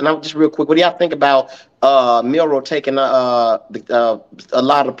about, and I'm just real quick, what do y'all think about Milroe taking a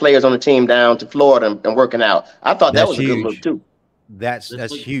lot of players on the team down to Florida and working out? I thought that was a good look too. That's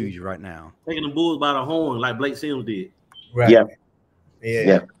huge right now. Taking the Bulls by the horn like Blake Sims did. Right.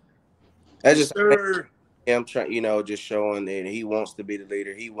 Yeah. That's just him trying, you know, just showing that he wants to be the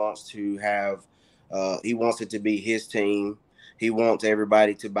leader. He wants to have, he wants it to be his team. He wants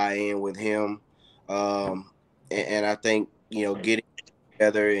everybody to buy in with him. And I think, you know, getting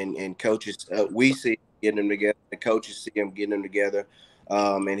together and coaches, we see getting them together. The coaches see him getting them together.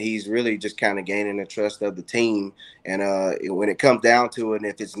 And he's really just kind of gaining the trust of the team. And when it comes down to it, and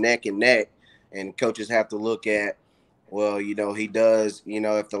if it's neck and neck, and coaches have to look at, well, you know, he does, you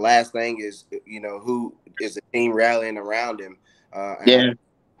know, if the last thing is, you know, who is the team rallying around him. I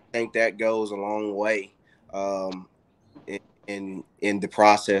think that goes a long way in the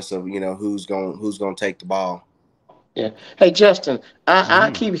process of, you know, who's going to take the ball. Yeah. Hey, Justin, I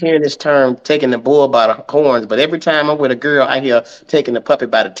keep hearing this term, taking the bull by the horns, but every time I'm with a girl, I hear taking the puppy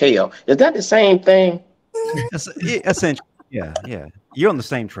by the tail. Is that the same thing? Essentially, yeah. You're on the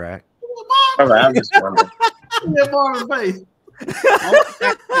same track. All right, I'm just wondering.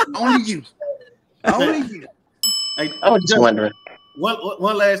 Only you. Hey, I was just wondering.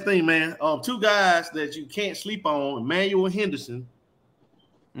 One last thing, man. Two guys that you can't sleep on, Emmanuel Henderson.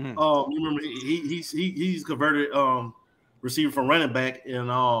 You remember he's converted receiver from running back, and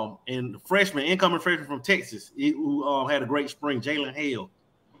incoming freshman from Texas, who had a great spring, Jalen Hale.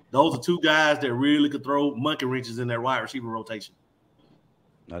 Those are two guys that really could throw monkey wrenches in their wide receiver rotation.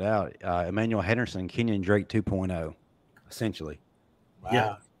 No doubt. Emmanuel Henderson, Kenyon Drake 2.0, essentially.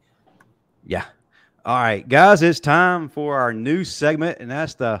 Wow. Yeah. All right, guys, it's time for our new segment, and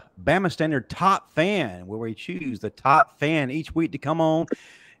that's the Bama Standard Top Fan, where we choose the top fan each week to come on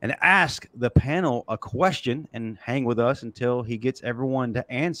and ask the panel a question and hang with us until he gets everyone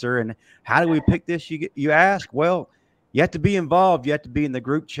to answer. And how do we pick this, you ask? Well, you have to be involved. You have to be in the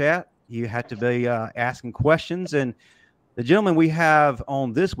group chat. You have to be asking questions. And the gentleman we have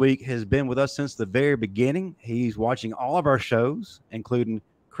on this week has been with us since the very beginning. He's watching all of our shows, including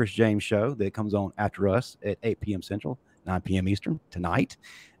Chris James' show that comes on after us at 8 p.m. Central, 9 p.m. Eastern tonight.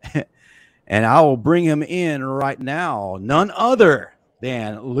 And I will bring him in right now. None other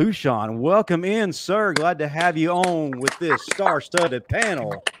than Lushan. Welcome in, sir. Glad to have you on with this star-studded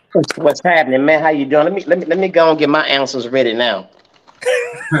panel. What's happening, man? How you doing? Let me go and get my answers ready now.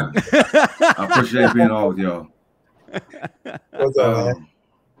 I appreciate being on with y'all. What's up, man?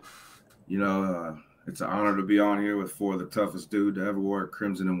 You know, it's an honor to be on here with four of the toughest dudes to ever wear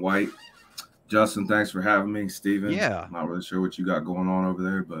crimson and white. Justin, thanks for having me. Steven, yeah. I'm not really sure what you got going on over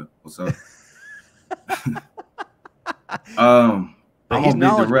there, but what's up? He's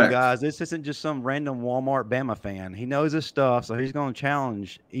knowledgeable, guys. This isn't just some random Walmart Bama fan. He knows his stuff, so he's going to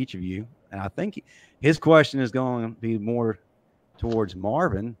challenge each of you. And I think his question is going to be more towards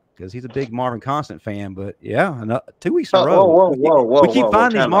Marvin, because he's a big Marvin Constant fan. But yeah, 2 weeks in a row. Whoa, we keep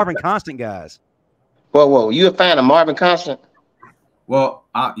finding these Marvin Constant guys. Whoa! You a fan of Marvin Constant? Well,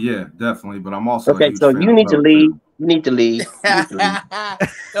 yeah, definitely. But I'm also okay. So you need to leave. You need to leave. I'm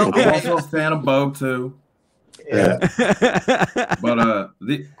also a fan of Bo too. Yeah. But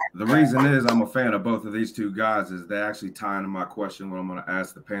the reason is I'm a fan of both of these two guys is they actually tie into my question what I'm going to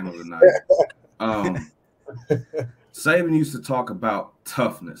ask the panel tonight. Saban used to talk about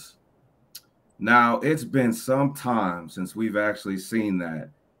toughness. Now, it's been some time since we've actually seen that.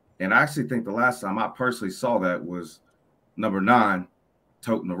 And I actually think the last time I personally saw that was number 9,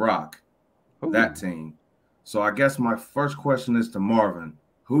 toting the rock, that team. So I guess my first question is to Marvin.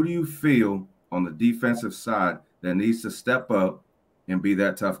 Who do you feel on the defensive side that needs to step up and be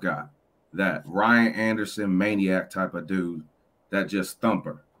that tough guy? That Ryan Anderson maniac type of dude, that just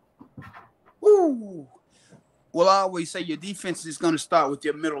thumper. Ooh. Well, I always say your defense is going to start with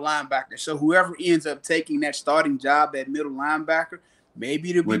your middle linebacker. So whoever ends up taking that starting job at middle linebacker, maybe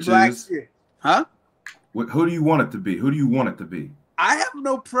it'll be Blackshear. Huh? Who do you want it to be? Who do you want it to be? I have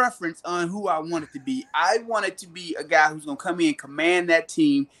no preference on who I want it to be. I want it to be a guy who's going to come in, command that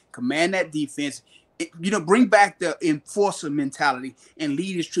team, command that defense, bring back the enforcer mentality and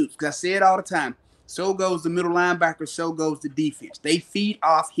lead his troops. Because I say it all the time. So goes the middle linebacker, so goes the defense. They feed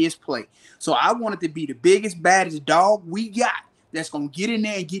off his play. So I want it to be the biggest, baddest dog we got that's going to get in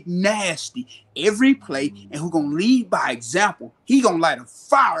there and get nasty every play and who's going to lead by example. He going to light a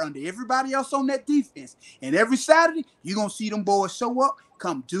fire under everybody else on that defense. And every Saturday, you're going to see them boys show up,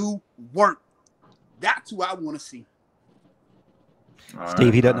 come do work. That's who I want to see.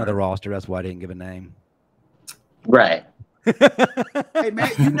 Steve, he doesn't know the roster. That's why I didn't give a name. Right. Hey, man,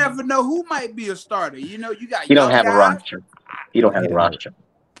 you never know who might be a starter. You got. You don't have a roster. You don't have a roster.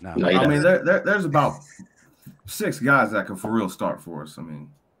 No, I mean, there's about 6 guys that can for real start for us. I mean,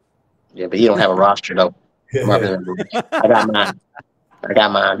 yeah, but he don't have a roster though. I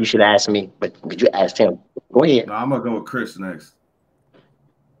got mine. You should ask me, but you asked him. Go ahead. No, I'm gonna go with Chris next.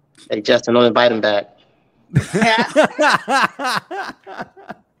 Hey, Justin, don't invite him back.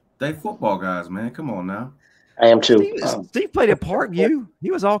 They football guys, man. Come on now. I am too. Steve played at Parkview.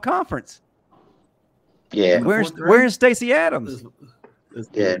 He was all conference. Yeah. Where's Stacey Adams?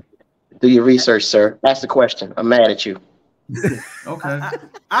 Yeah. Do your research, sir. That's the question. I'm mad at you. Okay.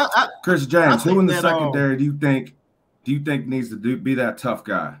 Chris James, who in the secondary do you think needs to be that tough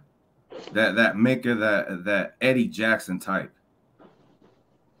guy? That maker, that Eddie Jackson type?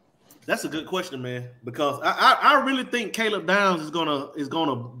 That's a good question, man, because I really think Caleb Downs is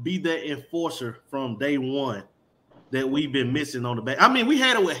gonna be that enforcer from day one that we've been missing on the back. I mean, we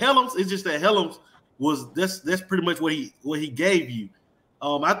had it with Helms. It's just that Helms was that's pretty much what he gave you.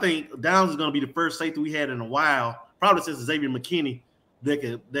 I think Downs is gonna be the first safety we had in a while, probably since Xavier McKinney, that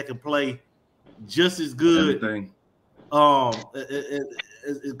can play just as good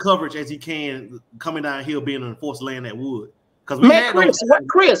coverage as he can coming downhill, being an enforcer laying that wood. Man,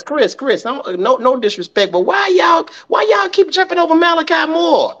 Chris, no disrespect, but why y'all keep jumping over Malachi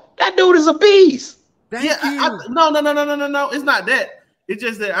Moore? That dude is a beast. No, it's not that. It's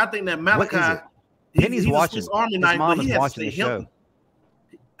just that I think that Malachi, he's watching. A Swiss Army knife, but he has to stay healthy.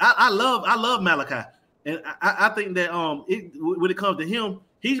 I love Malachi, and I think that when it comes to him,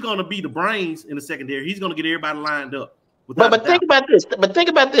 he's going to be the brains in the secondary. He's going to get everybody lined up. But think about this.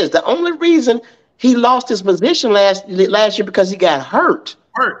 The only reason he lost his position last year because he got hurt.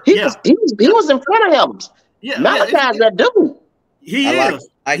 He was in front of him. Yeah, Malachi's that dude. He is,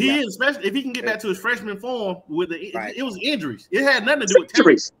 especially if he can get back to his freshman form with it was injuries. It had nothing to do with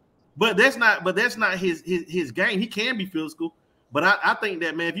injuries. But that's not his game. He can be physical, but I think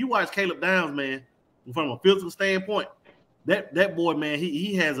that, man, if you watch Caleb Downs, man, from a physical standpoint, that boy, man,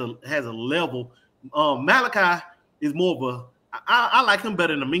 he has a level. Malachi is more of a I like him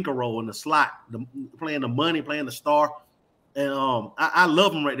better in the Minka role in the slot, playing the money, playing the star. And I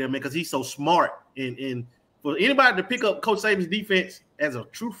love him right there, man, because he's so smart. And for anybody to pick up Coach Saban's defense as a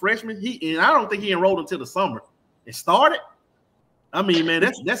true freshman, I don't think he enrolled until the summer and started. I mean,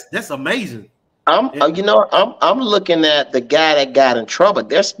 man, that's amazing. I'm looking at the guy that got in trouble.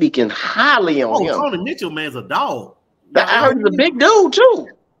 They're speaking highly on him. Tony Mitchell, man's a dog. I heard he's a big dude too.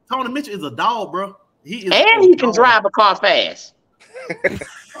 Tony Mitchell is a dog, bro. He can drive a car fast.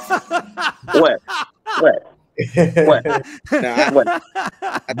 What?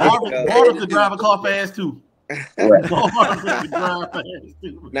 Marvin could drive a car fast too. I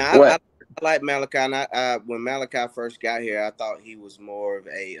like Malachi. And when Malachi first got here, I thought he was more of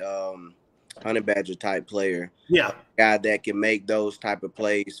a honey badger type player. Yeah, guy that can make those type of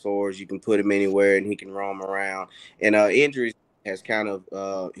plays for us. You can put him anywhere, and he can roam around. And injuries has kind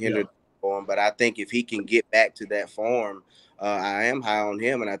of hindered for him. But I think if he can get back to that form, I am high on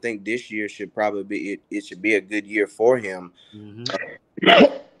him, and I think this year should probably be it should be a good year for him. Mm-hmm.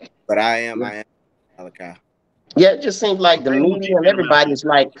 But I am Malachi. Yeah, it just seems like the media and everybody's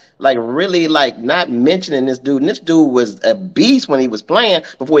like really like not mentioning this dude. And this dude was a beast when he was playing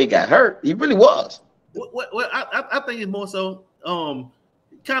before he got hurt. He really was. Well, I think it's more so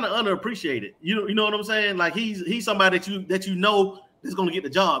kind of underappreciated. You know what I'm saying? Like he's somebody that you know is going to get the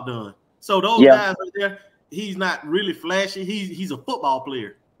job done. So those guys right there, he's not really flashy. He's a football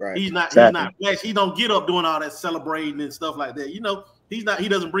player. Right. He's not flashy. He don't get up doing all that celebrating and stuff like that. You know, he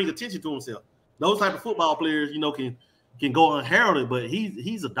doesn't bring attention to himself. Those type of football players, you know, can go unheralded, but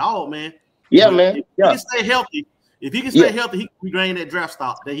he's a dog, man. Yeah, but man. If he can stay healthy, he can regain that draft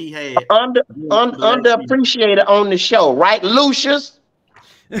stock that he had. Underappreciated on the show, right, Lucius?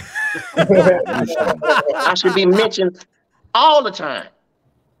 I should be mentioned all the time.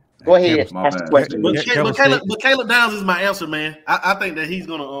 Go ahead, ask the question. But Caleb Downs is my answer, man. I think that he's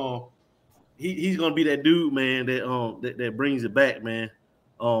gonna he's gonna be that dude, man, that brings it back, man.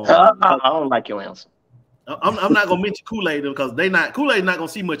 I don't like your answer. I'm not gonna mention Kool-Aid because Kool-Aid not gonna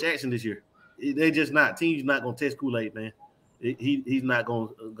see much action this year. They just not. Teams not gonna test Kool-Aid, man. He's not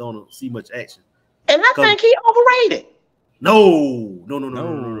gonna see much action. And I think he overrated. No. Let me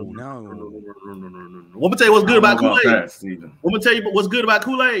tell you what's good about Kool-Aid. Let me tell you what's good about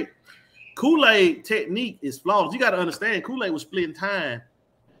Kool-Aid. Kool-Aid technique is flawless. You got to understand, Kool-Aid was splitting time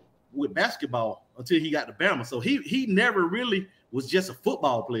with basketball until he got to Bama. So he never really was just a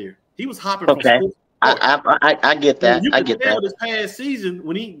football player. He was hopping from sport to sport. I get that. I get that. This past season,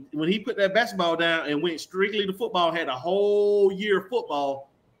 when he put that basketball down and went strictly to football, had a whole year of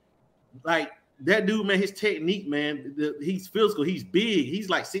football. Like that dude, man, his technique, man. He's physical. He's big. He's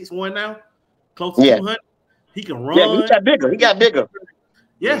like 6'1" now, close to 200. He can run. Yeah, he got bigger.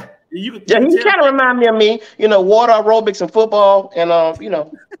 Yeah. He kind of remind me of me, you know, water aerobics and football, and you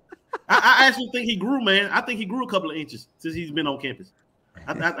know. I actually think he grew, man. I think he grew a couple of inches since he's been on campus.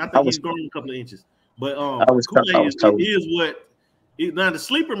 I think he's grown a couple of inches. But Kool-Aid is what now the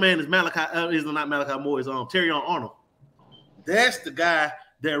sleeper man is not Malachi Moore, is Tyrone Arnold. That's the guy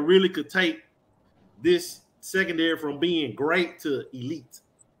that really could take this secondary from being great to elite.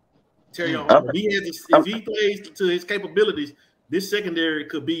 Tyrone Arnold. If he plays to his capabilities, this secondary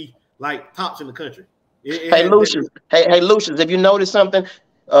could be like tops in the country. Hey Lucius, if you notice something,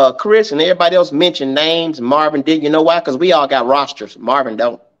 Chris and everybody else mentioned names. Marvin did. You know why? Because we all got rosters. Marvin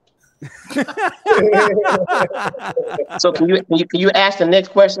don't. So can you ask the next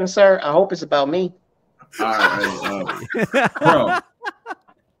question, sir? I hope it's about me. All right, bro.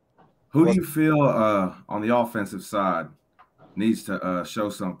 Who do you feel on the offensive side needs to show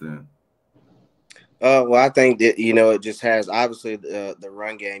something? Well, I think that, you know, it just has obviously the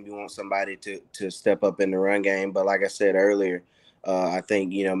run game. You want somebody to step up in the run game, but like I said earlier, I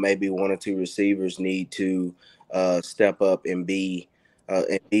think, you know, maybe one or two receivers need to step up and be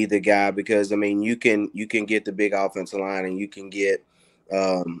the guy, because I mean you can get the big offensive line and you can get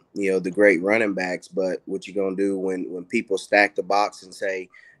you know, the great running backs, but what you gonna do when people stack the box and say,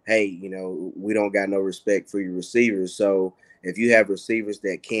 hey, you know, we don't got no respect for your receivers. So if you have receivers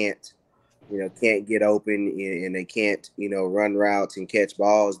that can't get open and they can't, you know, run routes and catch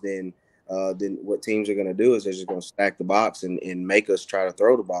balls, then what teams are going to do is they're just going to stack the box and make us try to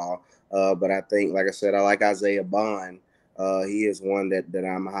throw the ball. But I think, like I said, I like Isaiah Bond. He is one that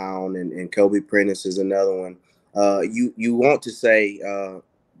I'm high on, and Kobe Prentice is another one. You want to say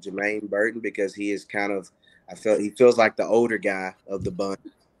Jermaine Burton, because he is kind of, he feels like the older guy of the bunch.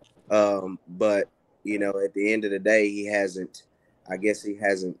 But, you know, at the end of the day, he hasn't,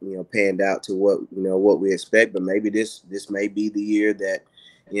 you know, panned out to what we expect. But maybe this may be the year that,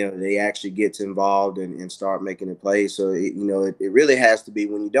 you know, they actually gets involved and start making a play. So, it really has to be,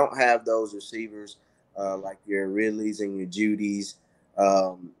 when you don't have those receivers like your Ridleys and your Judys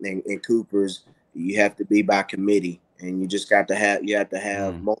and Coopers, you have to be by committee, and you just have to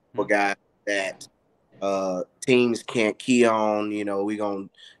have multiple guys that teams can't key on. You know, we're going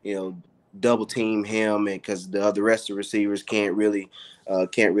to, you know, double team him, and because the rest of the receivers can't really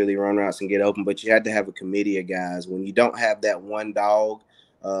run routes and get open. But you had to have a committee of guys. When you don't have that one dog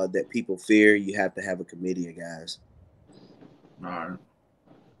that people fear, you have to have a committee of guys. All right,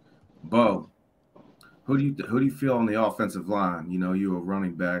 Bo, who do you feel on the offensive line? You know, you're a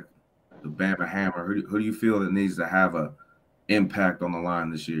running back, the Bama Hammer. Who do you feel that needs to have a impact on the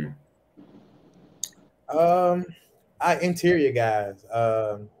line this year? Our interior guys,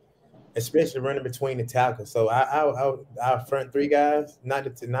 especially running between the tackles. So our front three guys, not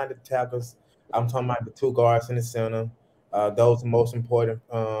the tackles. I'm talking about the two guards in the center. Those are the most important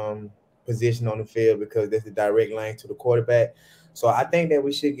position on the field, because that's the direct lane to the quarterback. So I think that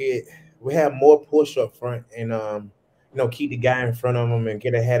we have more push up front, and you know, keep the guy in front of him and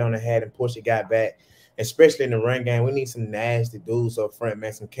get a head on the head and push the guy back. Especially in the run game, we need some nasty dudes up front,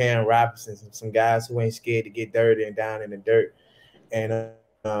 man. Some Cam Robinson, some guys who ain't scared to get dirty and down in the dirt. And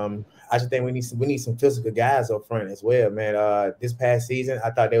I just think we need some physical guys up front as well, man. This past season, I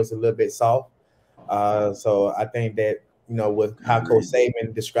thought they was a little bit soft. So I think that, with how Coach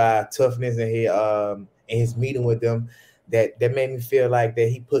Saban described toughness in his meeting with them, that made me feel like that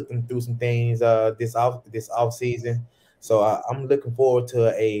he put them through some things this off season. So I'm looking forward to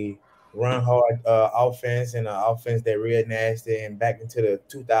a run hard offense, and an offense that real nasty and back into the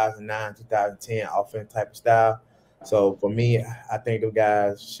 2009-2010 offense type of style. So for me, I think the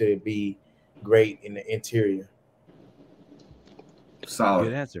guys should be great in the interior. Solid.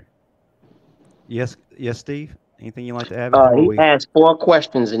 Good answer. Yes, Steve. Anything you'd like to add? He asked 4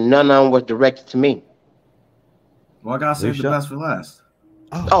 questions, and none of them was directed to me. Well, I gotta save the best for last.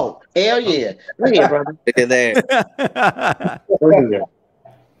 Oh, hell yeah! Look here, brother. Look at that. Look here.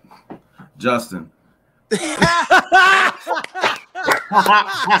 Justin.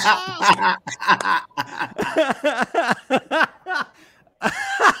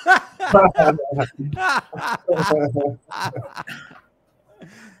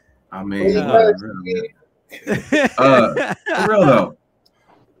 I mean, for real though,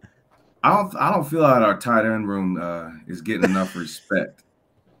 I don't feel like our tight end room is getting enough respect.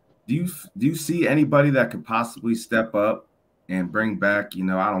 Do you see anybody that could possibly step up and bring back? I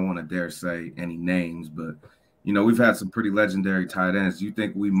don't want to dare say any names, but we've had some pretty legendary tight ends. Do you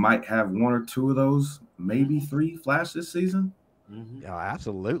think we might have 1 or 2 of those, maybe 3 flash this season? Mm-hmm. Oh,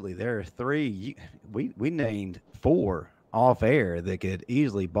 absolutely. There are 3. We named 4 off air that could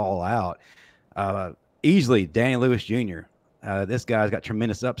easily ball out. Easily, Danny Lewis Jr. This guy's got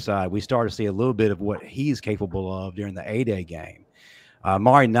tremendous upside. We started to see a little bit of what he's capable of during the A-Day game.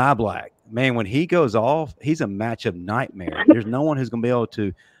 Mari Niblack, man, when he goes off, he's a matchup nightmare. There's no one who's going to be able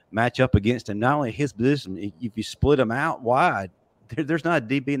to match up against him. Not only his position, if you split him out wide, there's not a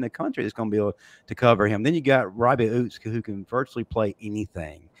DB in the country that's going to be able to cover him. Then you got Robbie Oots, who can virtually play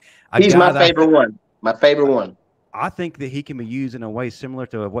anything. He's my favorite one. My favorite one. I think that he can be used in a way similar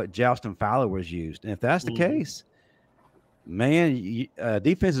to what Justin Fowler was used. And if that's the case, man,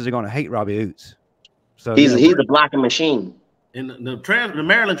 defenses are going to hate Robbie Oots. So he's a blocking machine. In the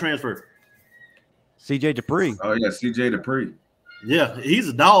Maryland transfer, CJ Dupree. Oh yeah, CJ Dupree. Yeah, he's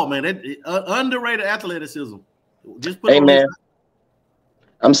a dog, man. That underrated athleticism. Just put. Hey man,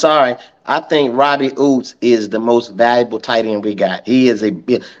 I'm sorry. I think Robbie Oots is the most valuable tight end we got. He is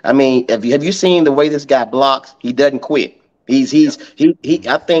I mean, have you seen the way this guy blocks? He doesn't quit. I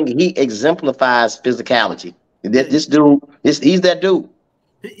think he exemplifies physicality. This dude, he's that dude.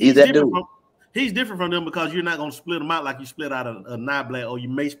 He's that dude. He's different from them because you're not going to split them out like you split out a Niblack, or you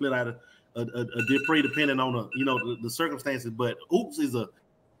may split out a Dupree depending on the circumstances. But Oops is a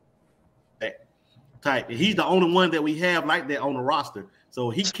type. He's the only one that we have like that on the roster. So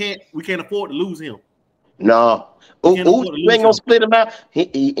we can't afford to lose him. No, Oops, you ain't gonna split him out.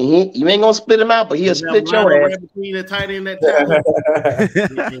 You ain't gonna split him out, but he'll split your ass. Between that tight end, that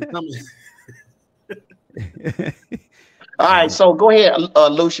All right, so go ahead,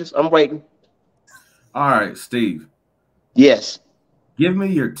 Lucius. I'm waiting. All right, Steve. Yes. Give me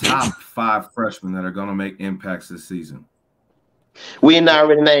your top 5 freshmen that are going to make impacts this season. We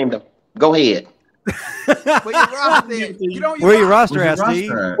already named them. Go ahead. Where your roster at? Where your roster at, Steve?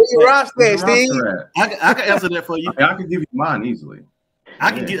 Where your roster at, Steve? I can answer that for you. I can give you mine easily.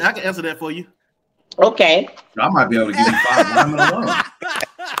 I can answer that for you. Okay. I might be able to give you 5 linemen alone.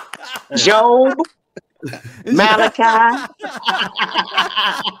 Job, Malachi,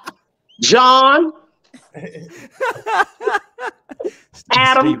 John,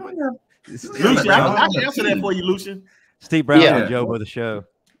 Adam. Lucian, I can answer that for you, Lucian. Steve Brown and Joe of the show.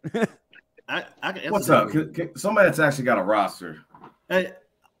 I can answer. What's up? Somebody that's actually got a roster. Hey,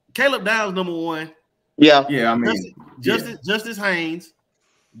 Caleb Downs, number 1. Yeah. Yeah, I mean Justice Haynes.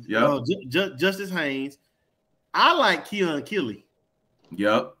 Yep. Justice Haynes. I like Keon Kelly.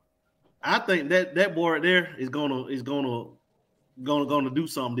 Yep. I think that boy right there is gonna do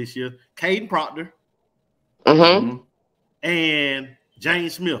something this year. Caden Proctor. And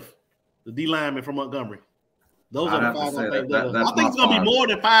James Smith, the D lineman from Montgomery. Those are the 5 I think. I think it's gonna be more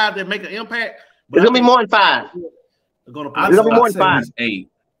than 5 that make an impact. It's gonna be more than 5. It's gonna be more than 5. 8.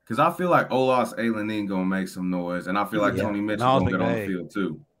 Because I feel like Olas Aileen gonna make some noise, and I feel like Tony Mitchell gonna get on the field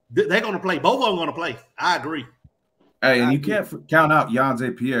too. They're gonna play. Both of them gonna play. I agree. Hey, and you can't count out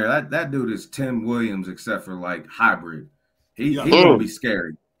Yanze Pierre. That dude is Tim Williams, except for like hybrid. He's gonna be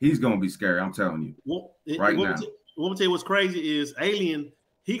scary. He's gonna be scary. I'm telling you. Now. Let me tell you what's crazy is Alien.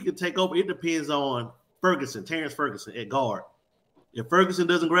 He could take over. It depends on Terrence Ferguson at guard. If Ferguson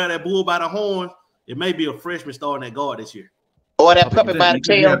doesn't grab that bull by the horn, it may be a freshman starting at guard this year. Or that puppet by the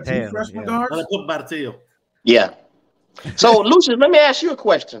tail. Freshman guards? That puppet by the tail. Yeah. So, Lucius, let me ask you a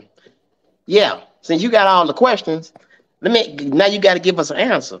question. Yeah, since you got all the questions, now you got to give us an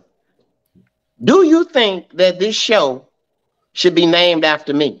answer. Do you think that this show should be named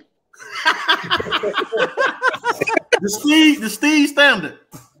after me. The Steve standard.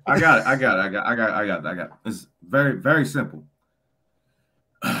 I got it. It's very, very simple.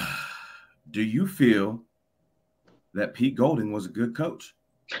 Do you feel that Pete Golding was a good coach?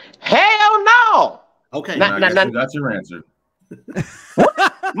 Hell no. Okay. That's your answer.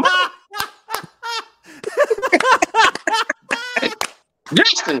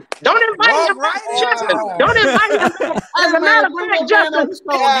 Justin, don't invite him. Justin, don't invite him. As a matter of fact, Justin, as a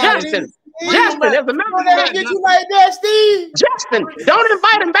matter of fact, Get you like that, Steve. Justin, don't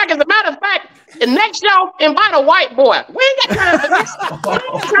invite him back. As a matter of fact, the next show, invite a white boy. We ain't got time for this. We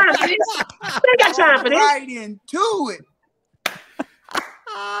ain't got time for this. Right into it.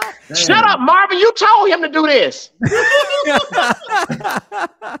 Shut up, Marvin. You told him to do this.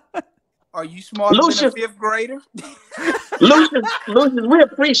 Are you smarter than a fifth grader? Lucius, we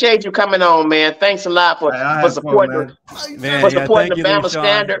appreciate you coming on, man. Thanks a lot for supporting the Bama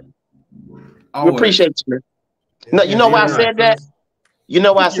standard. We appreciate you, man. No, you know why I said that? You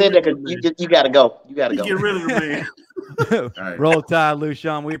know why I said that? Because you got to go. You got to go. Get rid of the man. Roll Tide,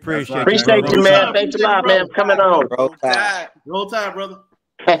 Lucian. We appreciate you. Appreciate you, man. Thanks a lot, man, for coming on. Roll Tide. Roll Tide, brother.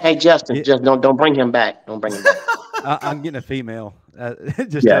 Hey, Justin, just don't bring him back. Don't bring him back. I'm getting a female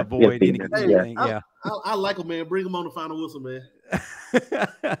just to avoid anything. I like him, man. Bring him on the final whistle, man.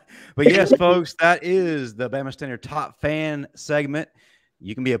 But yes, folks, that is the Bama Standard Top Fan segment.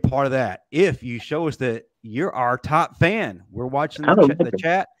 You can be a part of that if you show us that you're our top fan. We're watching the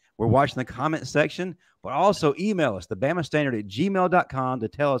chat. We're watching the comment section, but also email us, thebamastandard@gmail.com, to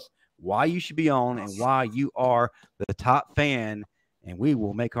tell us why you should be on and why you are the top fan, and we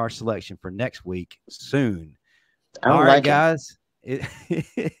will make our selection for next week soon. All right, guys.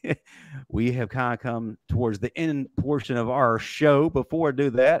 We have kind of come towards the end portion of our show. Before I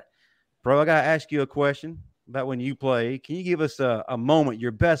do that, bro, I got to ask you a question about when you play. Can you give us a moment,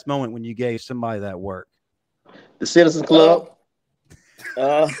 your best moment when you gave somebody that work? The Citizens Club.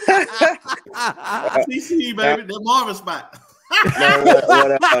 CC, baby. The Marvin spot.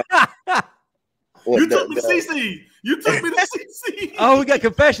 You took me to CC. You took me to CC. Oh, we got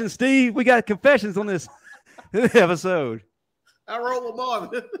confessions, Steve. We got confessions on this episode. I rolled with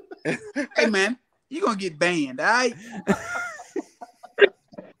Marvin. Hey, man, you're going to get banned, all right?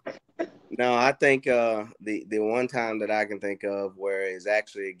 No, I think the one time that I can think of where it's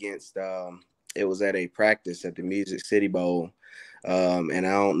actually against it was at a practice at the Music City Bowl. And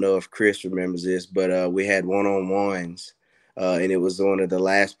I don't know if Chris remembers this, but we had one-on-ones. And it was one of the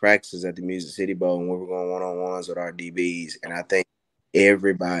last practices at the Music City Bowl, and we were going one-on-ones with our DBs. And I think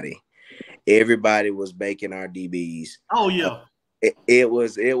everybody was baking our DBs. Oh yeah. It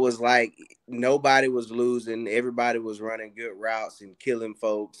was like nobody was losing. Everybody was running good routes and killing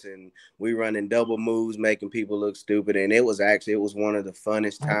folks, and we running double moves, making people look stupid. And it was one of the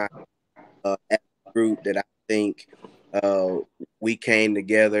funnest times as a group that I think we came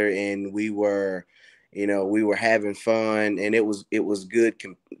together, and we were having fun, and it was good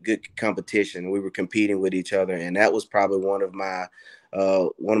competition. We were competing with each other, and that was probably one of my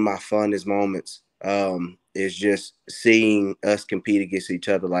funnest moments. Is just seeing us compete against each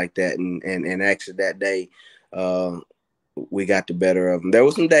other like that, and actually that day, we got the better of them. There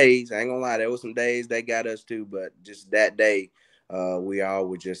were some days, I ain't gonna lie, there were some days they got us too, but just that day, we all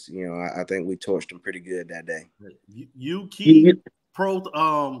were just, I think we torched them pretty good that day. You keep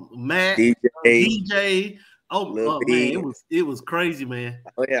Matt, DJ. Oh man, it was crazy, man.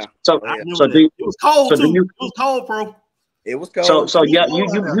 Oh yeah. It was cold too. It was cold, bro. It was cold. So you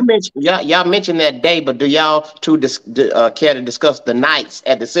mentioned y'all mentioned that day, but do y'all two care to discuss the nights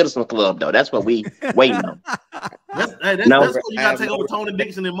at the Citizens Club though? That's what we waiting on. That's what you gotta take over Tony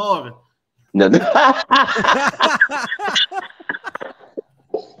Dixon and Marvin. No. Why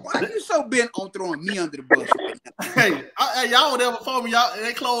are you so bent on throwing me under the bus? Hey, y'all would ever phone me. Y'all,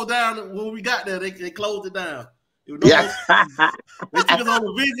 they closed down when we got there. They closed it down. It was they took us on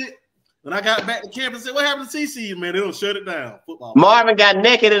a visit. When I got back to campus, I said, "What happened to CC, man? They don't shut it down." Football. Marvin got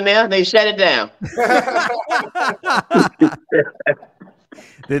naked in there. They shut it down.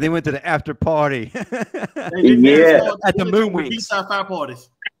 Then they went to the after party. Yeah, at the Moon Week. B-side 5 parties.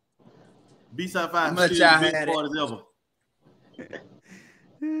 B-side 5 parties ever.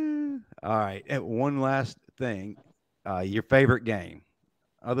 All right. And one last thing. Your favorite game,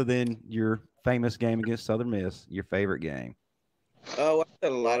 other than your famous game against Southern Miss, your favorite game. I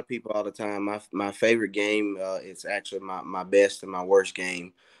tell a lot of people all the time, my favorite game is actually my best and my worst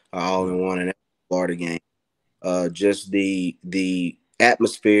game all in one, and that's the Florida game. Just the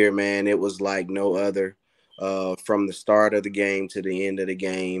atmosphere, man, it was like no other. From the start of the game to the end of the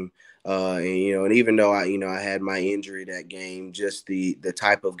game, And and even though I had my injury that game, just the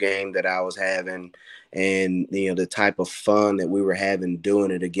type of game that I was having, and the type of fun that we were having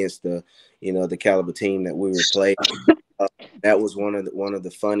doing it against the the caliber team that we were playing, that was one of the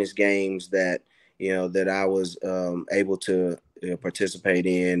funnest games that that I was able to participate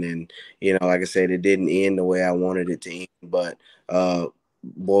in. And like I said, it didn't end the way I wanted it to end, but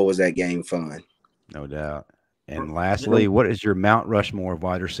boy, was that game fun. No doubt. And lastly, what is your Mount Rushmore of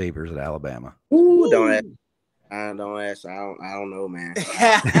wide receivers at Alabama? Ooh, don't ask. I don't know, man.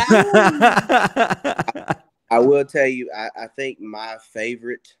 I will tell you, I think my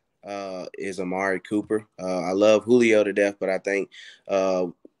favorite is Amari Cooper. I love Julio to death, but I think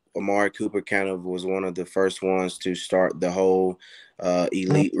Amari Cooper kind of was one of the first ones to start the whole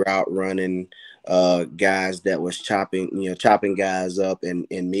elite route running guys that was chopping guys up, and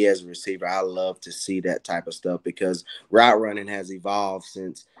me as a receiver, I love to see that type of stuff, because route running has evolved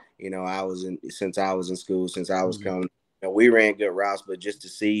since I was in school, since I was coming. We ran good routes, but just to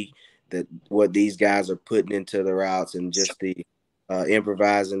see what these guys are putting into the routes, and just the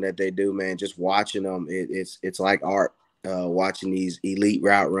improvising that they do, man, just watching them, it's like art. Watching these elite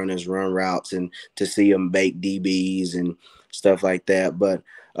route runners run routes, and to see them bake DBs and stuff like that. But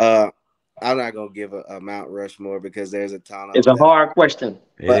I'm not gonna give a Mount Rushmore, because there's a ton of. It's a hard question.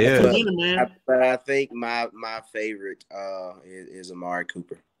 But I think my favorite is Amari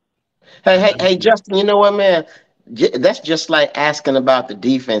Cooper. Hey, Justin, you know what, man? That's just like asking about the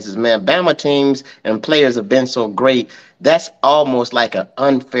defenses, man. Bama teams and players have been so great. That's almost like an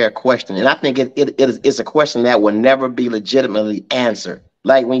unfair question. And I think it's a question that will never be legitimately answered.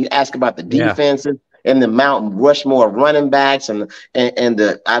 Like when you ask about the defenses and the Mount Rushmore running backs you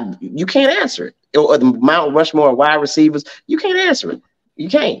can't answer it. Or the Mount Rushmore wide receivers, you can't answer it. You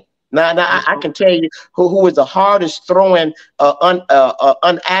can't. Now I can tell you who is the hardest throwing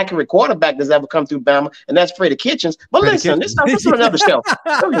inaccurate quarterback that's ever come through Bama, and that's Freddie Kitchens. But listen, this is another show.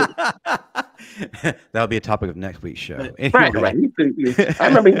 That'll be a topic of next week's show. Anyway. Right. I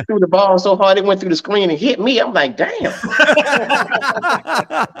remember he threw the ball so hard it went through the screen and hit me. I'm like, damn.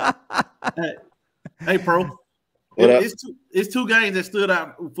 Hey, Pro. It's two games that stood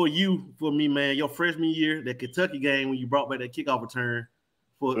out for me, man. Your freshman year, that Kentucky game when you brought back that kickoff return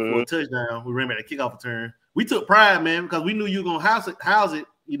for a touchdown. We ran back that kickoff return. We took pride, man, because we knew you were gonna house it, have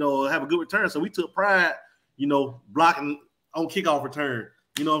a good return. So we took pride, blocking on kickoff return.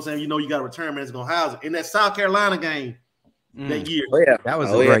 You know what I'm saying? You got a return man that's gonna house it. In that South Carolina game that year. Oh, yeah. That was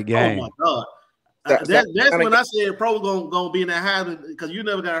a great game. Oh my God. That's when I said Pro gonna be in that Heisman, because you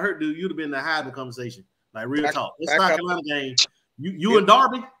never got hurt, dude. You'd have been in that Heisman conversation. Like real talk. That South Carolina game. You and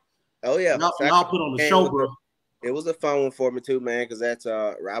Darby. Oh yeah. Y'all put on the show, bro. It was a fun one for me too, man, because that's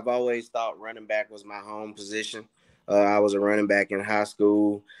I've always thought running back was my home position. I was a running back in high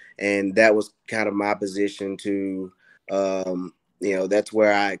school, and that was kind of my position to that's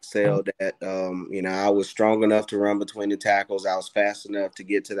where I excelled at. I was strong enough to run between the tackles. I was fast enough to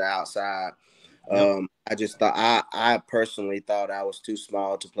get to the outside. I just thought I personally thought I was too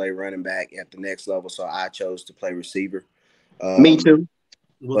small to play running back at the next level, so I chose to play receiver. Me too.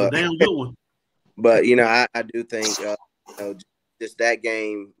 It was a damn good one. But I do think just that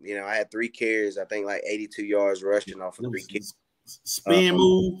game. I had 3 carries. I think like 82 yards rushing off of 3 carries. Spin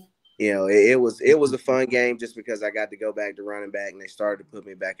move. It was a fun game just because I got to go back to running back, and they started to put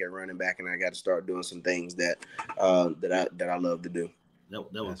me back at running back, and I got to start doing some things that I love to do.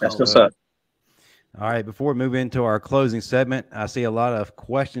 That's what's up. All right, before we move into our closing segment, I see a lot of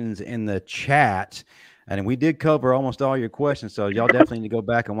questions in the chat, and we did cover almost all your questions, so y'all definitely need to go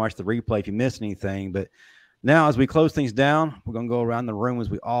back and watch the replay if you missed anything. But now, as we close things down, we're going to go around the room as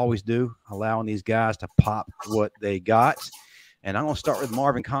we always do, allowing these guys to pop what they got. And I'm going to start with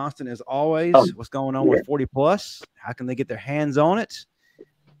Marvin Constant, as always. What's going on with 40 Plus? How can they get their hands on it?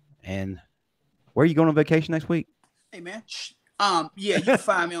 And where are you going on vacation next week? Hey, man. You can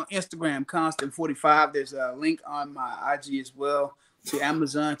find me on Instagram, Constant45. There's a link on my IG as well to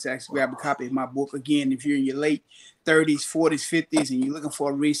Amazon to actually grab a copy of my book. Again, if you're in your late 30s, 40s, 50s, and you're looking for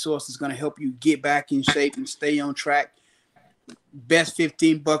a resource that's going to help you get back in shape and stay on track, best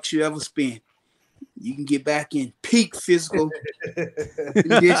 $15 you ever spend. You can get back in peak physical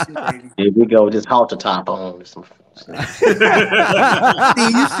condition, baby. Here we go, just halter top on. Steve,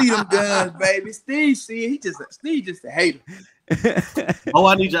 you see them guns, baby. Steve just a hater.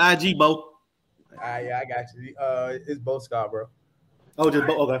 I need your IG, Bo. Yeah, I got you. It's Bo Scott, bro. Oh, just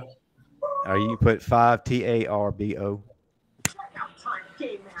Bo. Okay. You put 5 TARBO.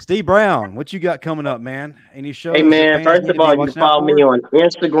 Steve Brown, what you got coming up, man? Any shows? Hey, man, first of all, you can follow me on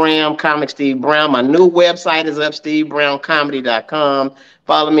Instagram, Comic Steve Brown. My new website is up, SteveBrownComedy.com.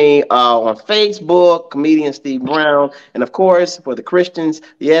 Follow me on Facebook, comedian Steve Brown. And of course, for the Christians,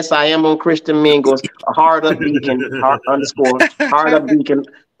 yes, I am on Christian Mingles, hard up deacon, hard up deacon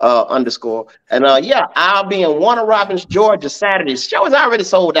underscore. And yeah, I'll be in Warner Robins, Georgia, Saturday. The show is already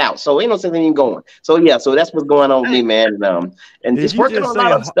sold out, so ain't no sense in even going. So yeah, so that's what's going on with me, man. And just working on a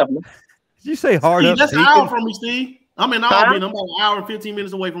lot of stuff, man. Did you say hard Steve, up? That's an hour from me, Steve. I'm in Albany. I'm about an hour and 15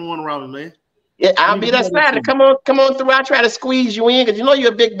 minutes away from Warner Robins, man. Yeah, I'll be there Saturday. Come on through. I'll try to squeeze you in because you know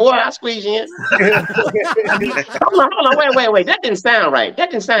you're a big boy. I'll squeeze you in. hold on. Wait. That didn't sound right. I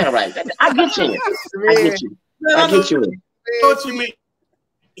get you in. I get you in. I know what you mean.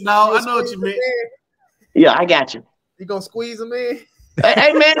 No, I know what you mean. Yeah, I got you. You gonna squeeze him in?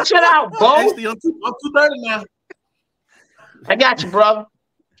 Hey man, chill out, Bo. I'm 230 now. I got you, brother.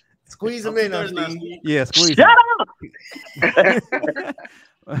 Squeeze him in, Steve. Yeah, squeeze. Shut up.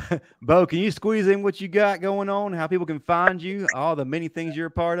 Bo, can you squeeze in what you got going on? How people can find you? All the many things you're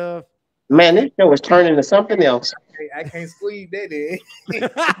a part of? Man, this show is turning into something else. I can't squeeze that in.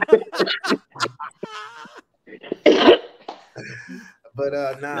 But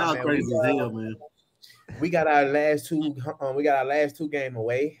nah, man, crazy as hell, man. We got our last two. We got our last two game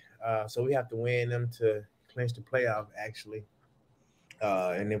away. So we have to win them to clinch the playoff, actually.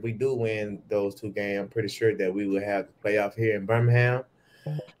 And if we do win those two games, I'm pretty sure that we will have the playoff here in Birmingham.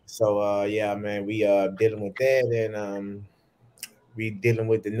 So yeah, man, we dealing with that, and we dealing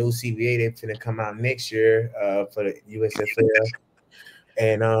with the new CBA. They're finna come out next year for the USFL.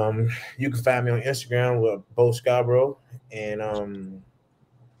 And you can find me on Instagram with Bo Scarborough, and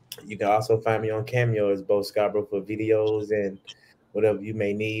you can also find me on Cameo as Bo Scarborough for videos and whatever you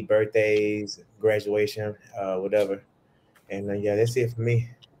may need, birthdays, graduation, whatever. And yeah, that's it for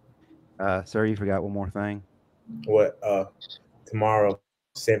me. Sir, you forgot one more thing. What? Tomorrow,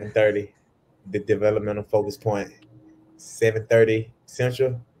 7:30, the developmental focus point, 7:30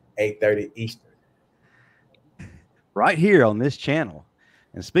 Central, 8:30 Eastern. Right here on this channel.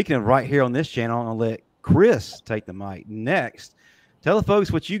 And speaking of right here on this channel, I'm going to let Chris take the mic next. Tell the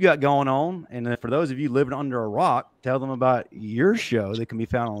folks what you got going on. And for those of you living under a rock, tell them about your show that can be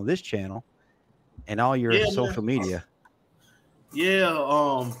found on this channel and all your social media.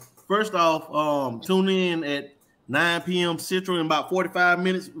 Yeah. First off, tune in at 9 p.m. Central. In about 45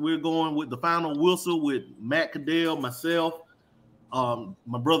 minutes, we're going with the final whistle with Matt Cadell, myself,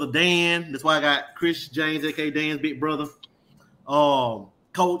 my brother Dan. That's why I got Chris James, aka Dan's big brother.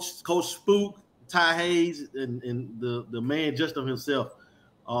 Coach Spook, Ty Hayes, and the man Justin himself.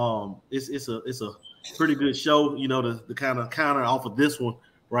 It's a pretty good show, you know, the kind of counter off of this one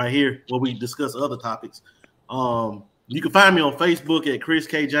right here where we discuss other topics. You can find me on Facebook at Chris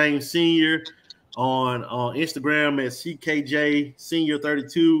K. James Sr., on Instagram at CKJ Senior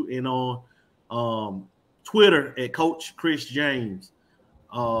 32, and on Twitter at Coach Chris James.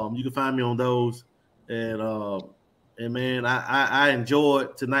 You can find me on those. And man, I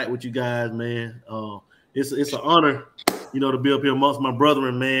enjoyed tonight with you guys, man. It's an honor, you know, to be up here amongst my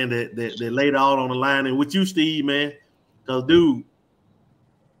brethren, man, that laid it all on the line. And with you, Steve, man, because dude,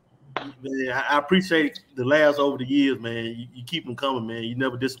 man, I appreciate the laughs over the years, man. You keep them coming, man. You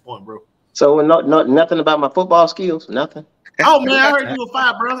never disappoint, bro. So nothing about my football skills, nothing. Oh man, I heard you were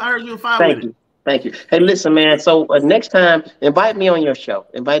five, bro. I heard you were five. Thank you. Hey, listen, man. So next time, invite me on your show.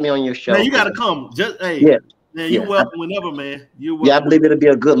 Man, you gotta come. Just man, you're welcome whenever, man. Yeah, I believe it'll be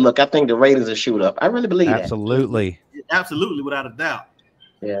a good look. I think the ratings will shoot up. I really believe that. Absolutely, without a doubt.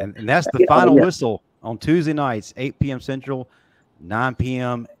 Yeah, and that's the final whistle on Tuesday nights, 8 p.m. Central, 9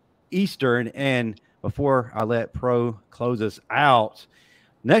 p.m. Eastern. And before I let Pro close us out,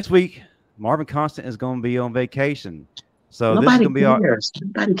 next week, Marvin Constant is going to be on vacation. So nobody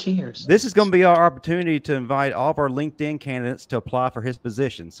cares. This is going to be our opportunity to invite all of our LinkedIn candidates to apply for his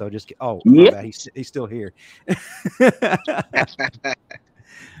position. So just he's still here.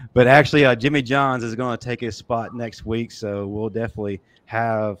 But actually, Jimmy Johns is going to take his spot next week. So we'll definitely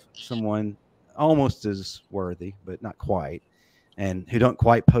have someone almost as worthy, but not quite, and who don't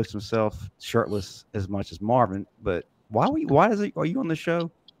quite post himself shirtless as much as Marvin. But are you on the show?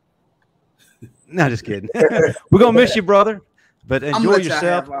 No, just kidding. We're gonna miss you, brother. But enjoy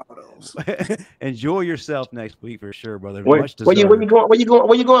yourself. Enjoy yourself next week for sure, brother. Where you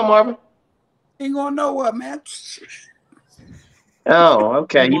going, Marvin? Ain't going nowhere, man. Oh,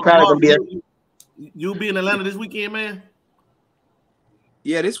 okay. You probably gonna be. You'll be in Atlanta this weekend, man.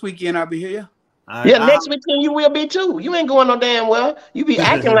 Yeah, this weekend I'll be here. Next weekend you will be too. You ain't going no damn well. You be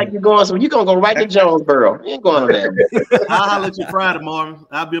acting like you're going, so you're gonna go right to Jonesboro. You ain't going no damn well. I'll holler at you Friday, Marvin.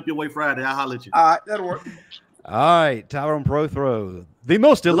 I'll be up your way Friday. I'll holler at you. All right, that'll work. All right, Tyrone Prothro, the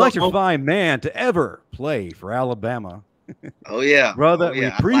most electrifying man to ever play for Alabama. Oh yeah, brother. Oh, yeah. We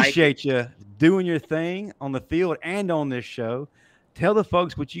appreciate you doing your thing on the field and on this show. Tell the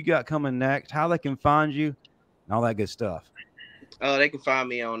folks what you got coming next, how they can find you, and all that good stuff. They can find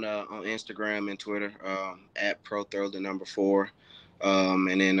me on Instagram and Twitter at Prothro, the number 4.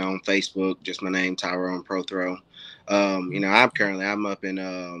 And then on Facebook, just my name, Tyrone Prothro. You know, I'm up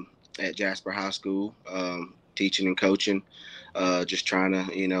in at Jasper High School, teaching and coaching, just trying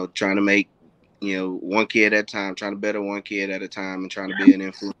to make, one kid at a time, trying to better one kid at a time, and trying to be an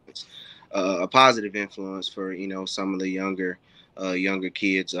influence, a positive influence for, some of the younger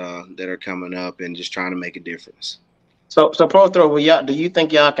kids that are coming up, and just trying to make a difference. So Prothro, do you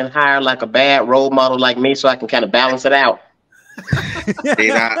think y'all can hire like a bad role model like me so I can kind of balance it out?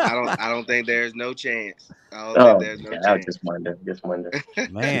 I don't think there's no chance. I don't think there's no chance. I just wonder.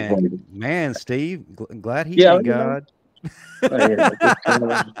 Man, Steve, glad he ain't God. Hey,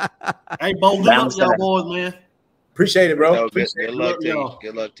 Bo, good luck to y'all boys, man. Appreciate it, bro. No, good luck to you.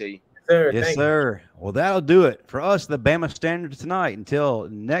 Good luck to you. Sir, yes, sir. Well, that'll do it for us, the Bama Standard tonight. Until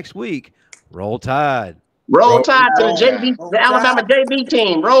next week, roll Tide. Roll Tide to the Alabama JV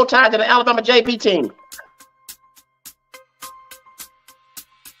team. Roll Tide to the Alabama JV team.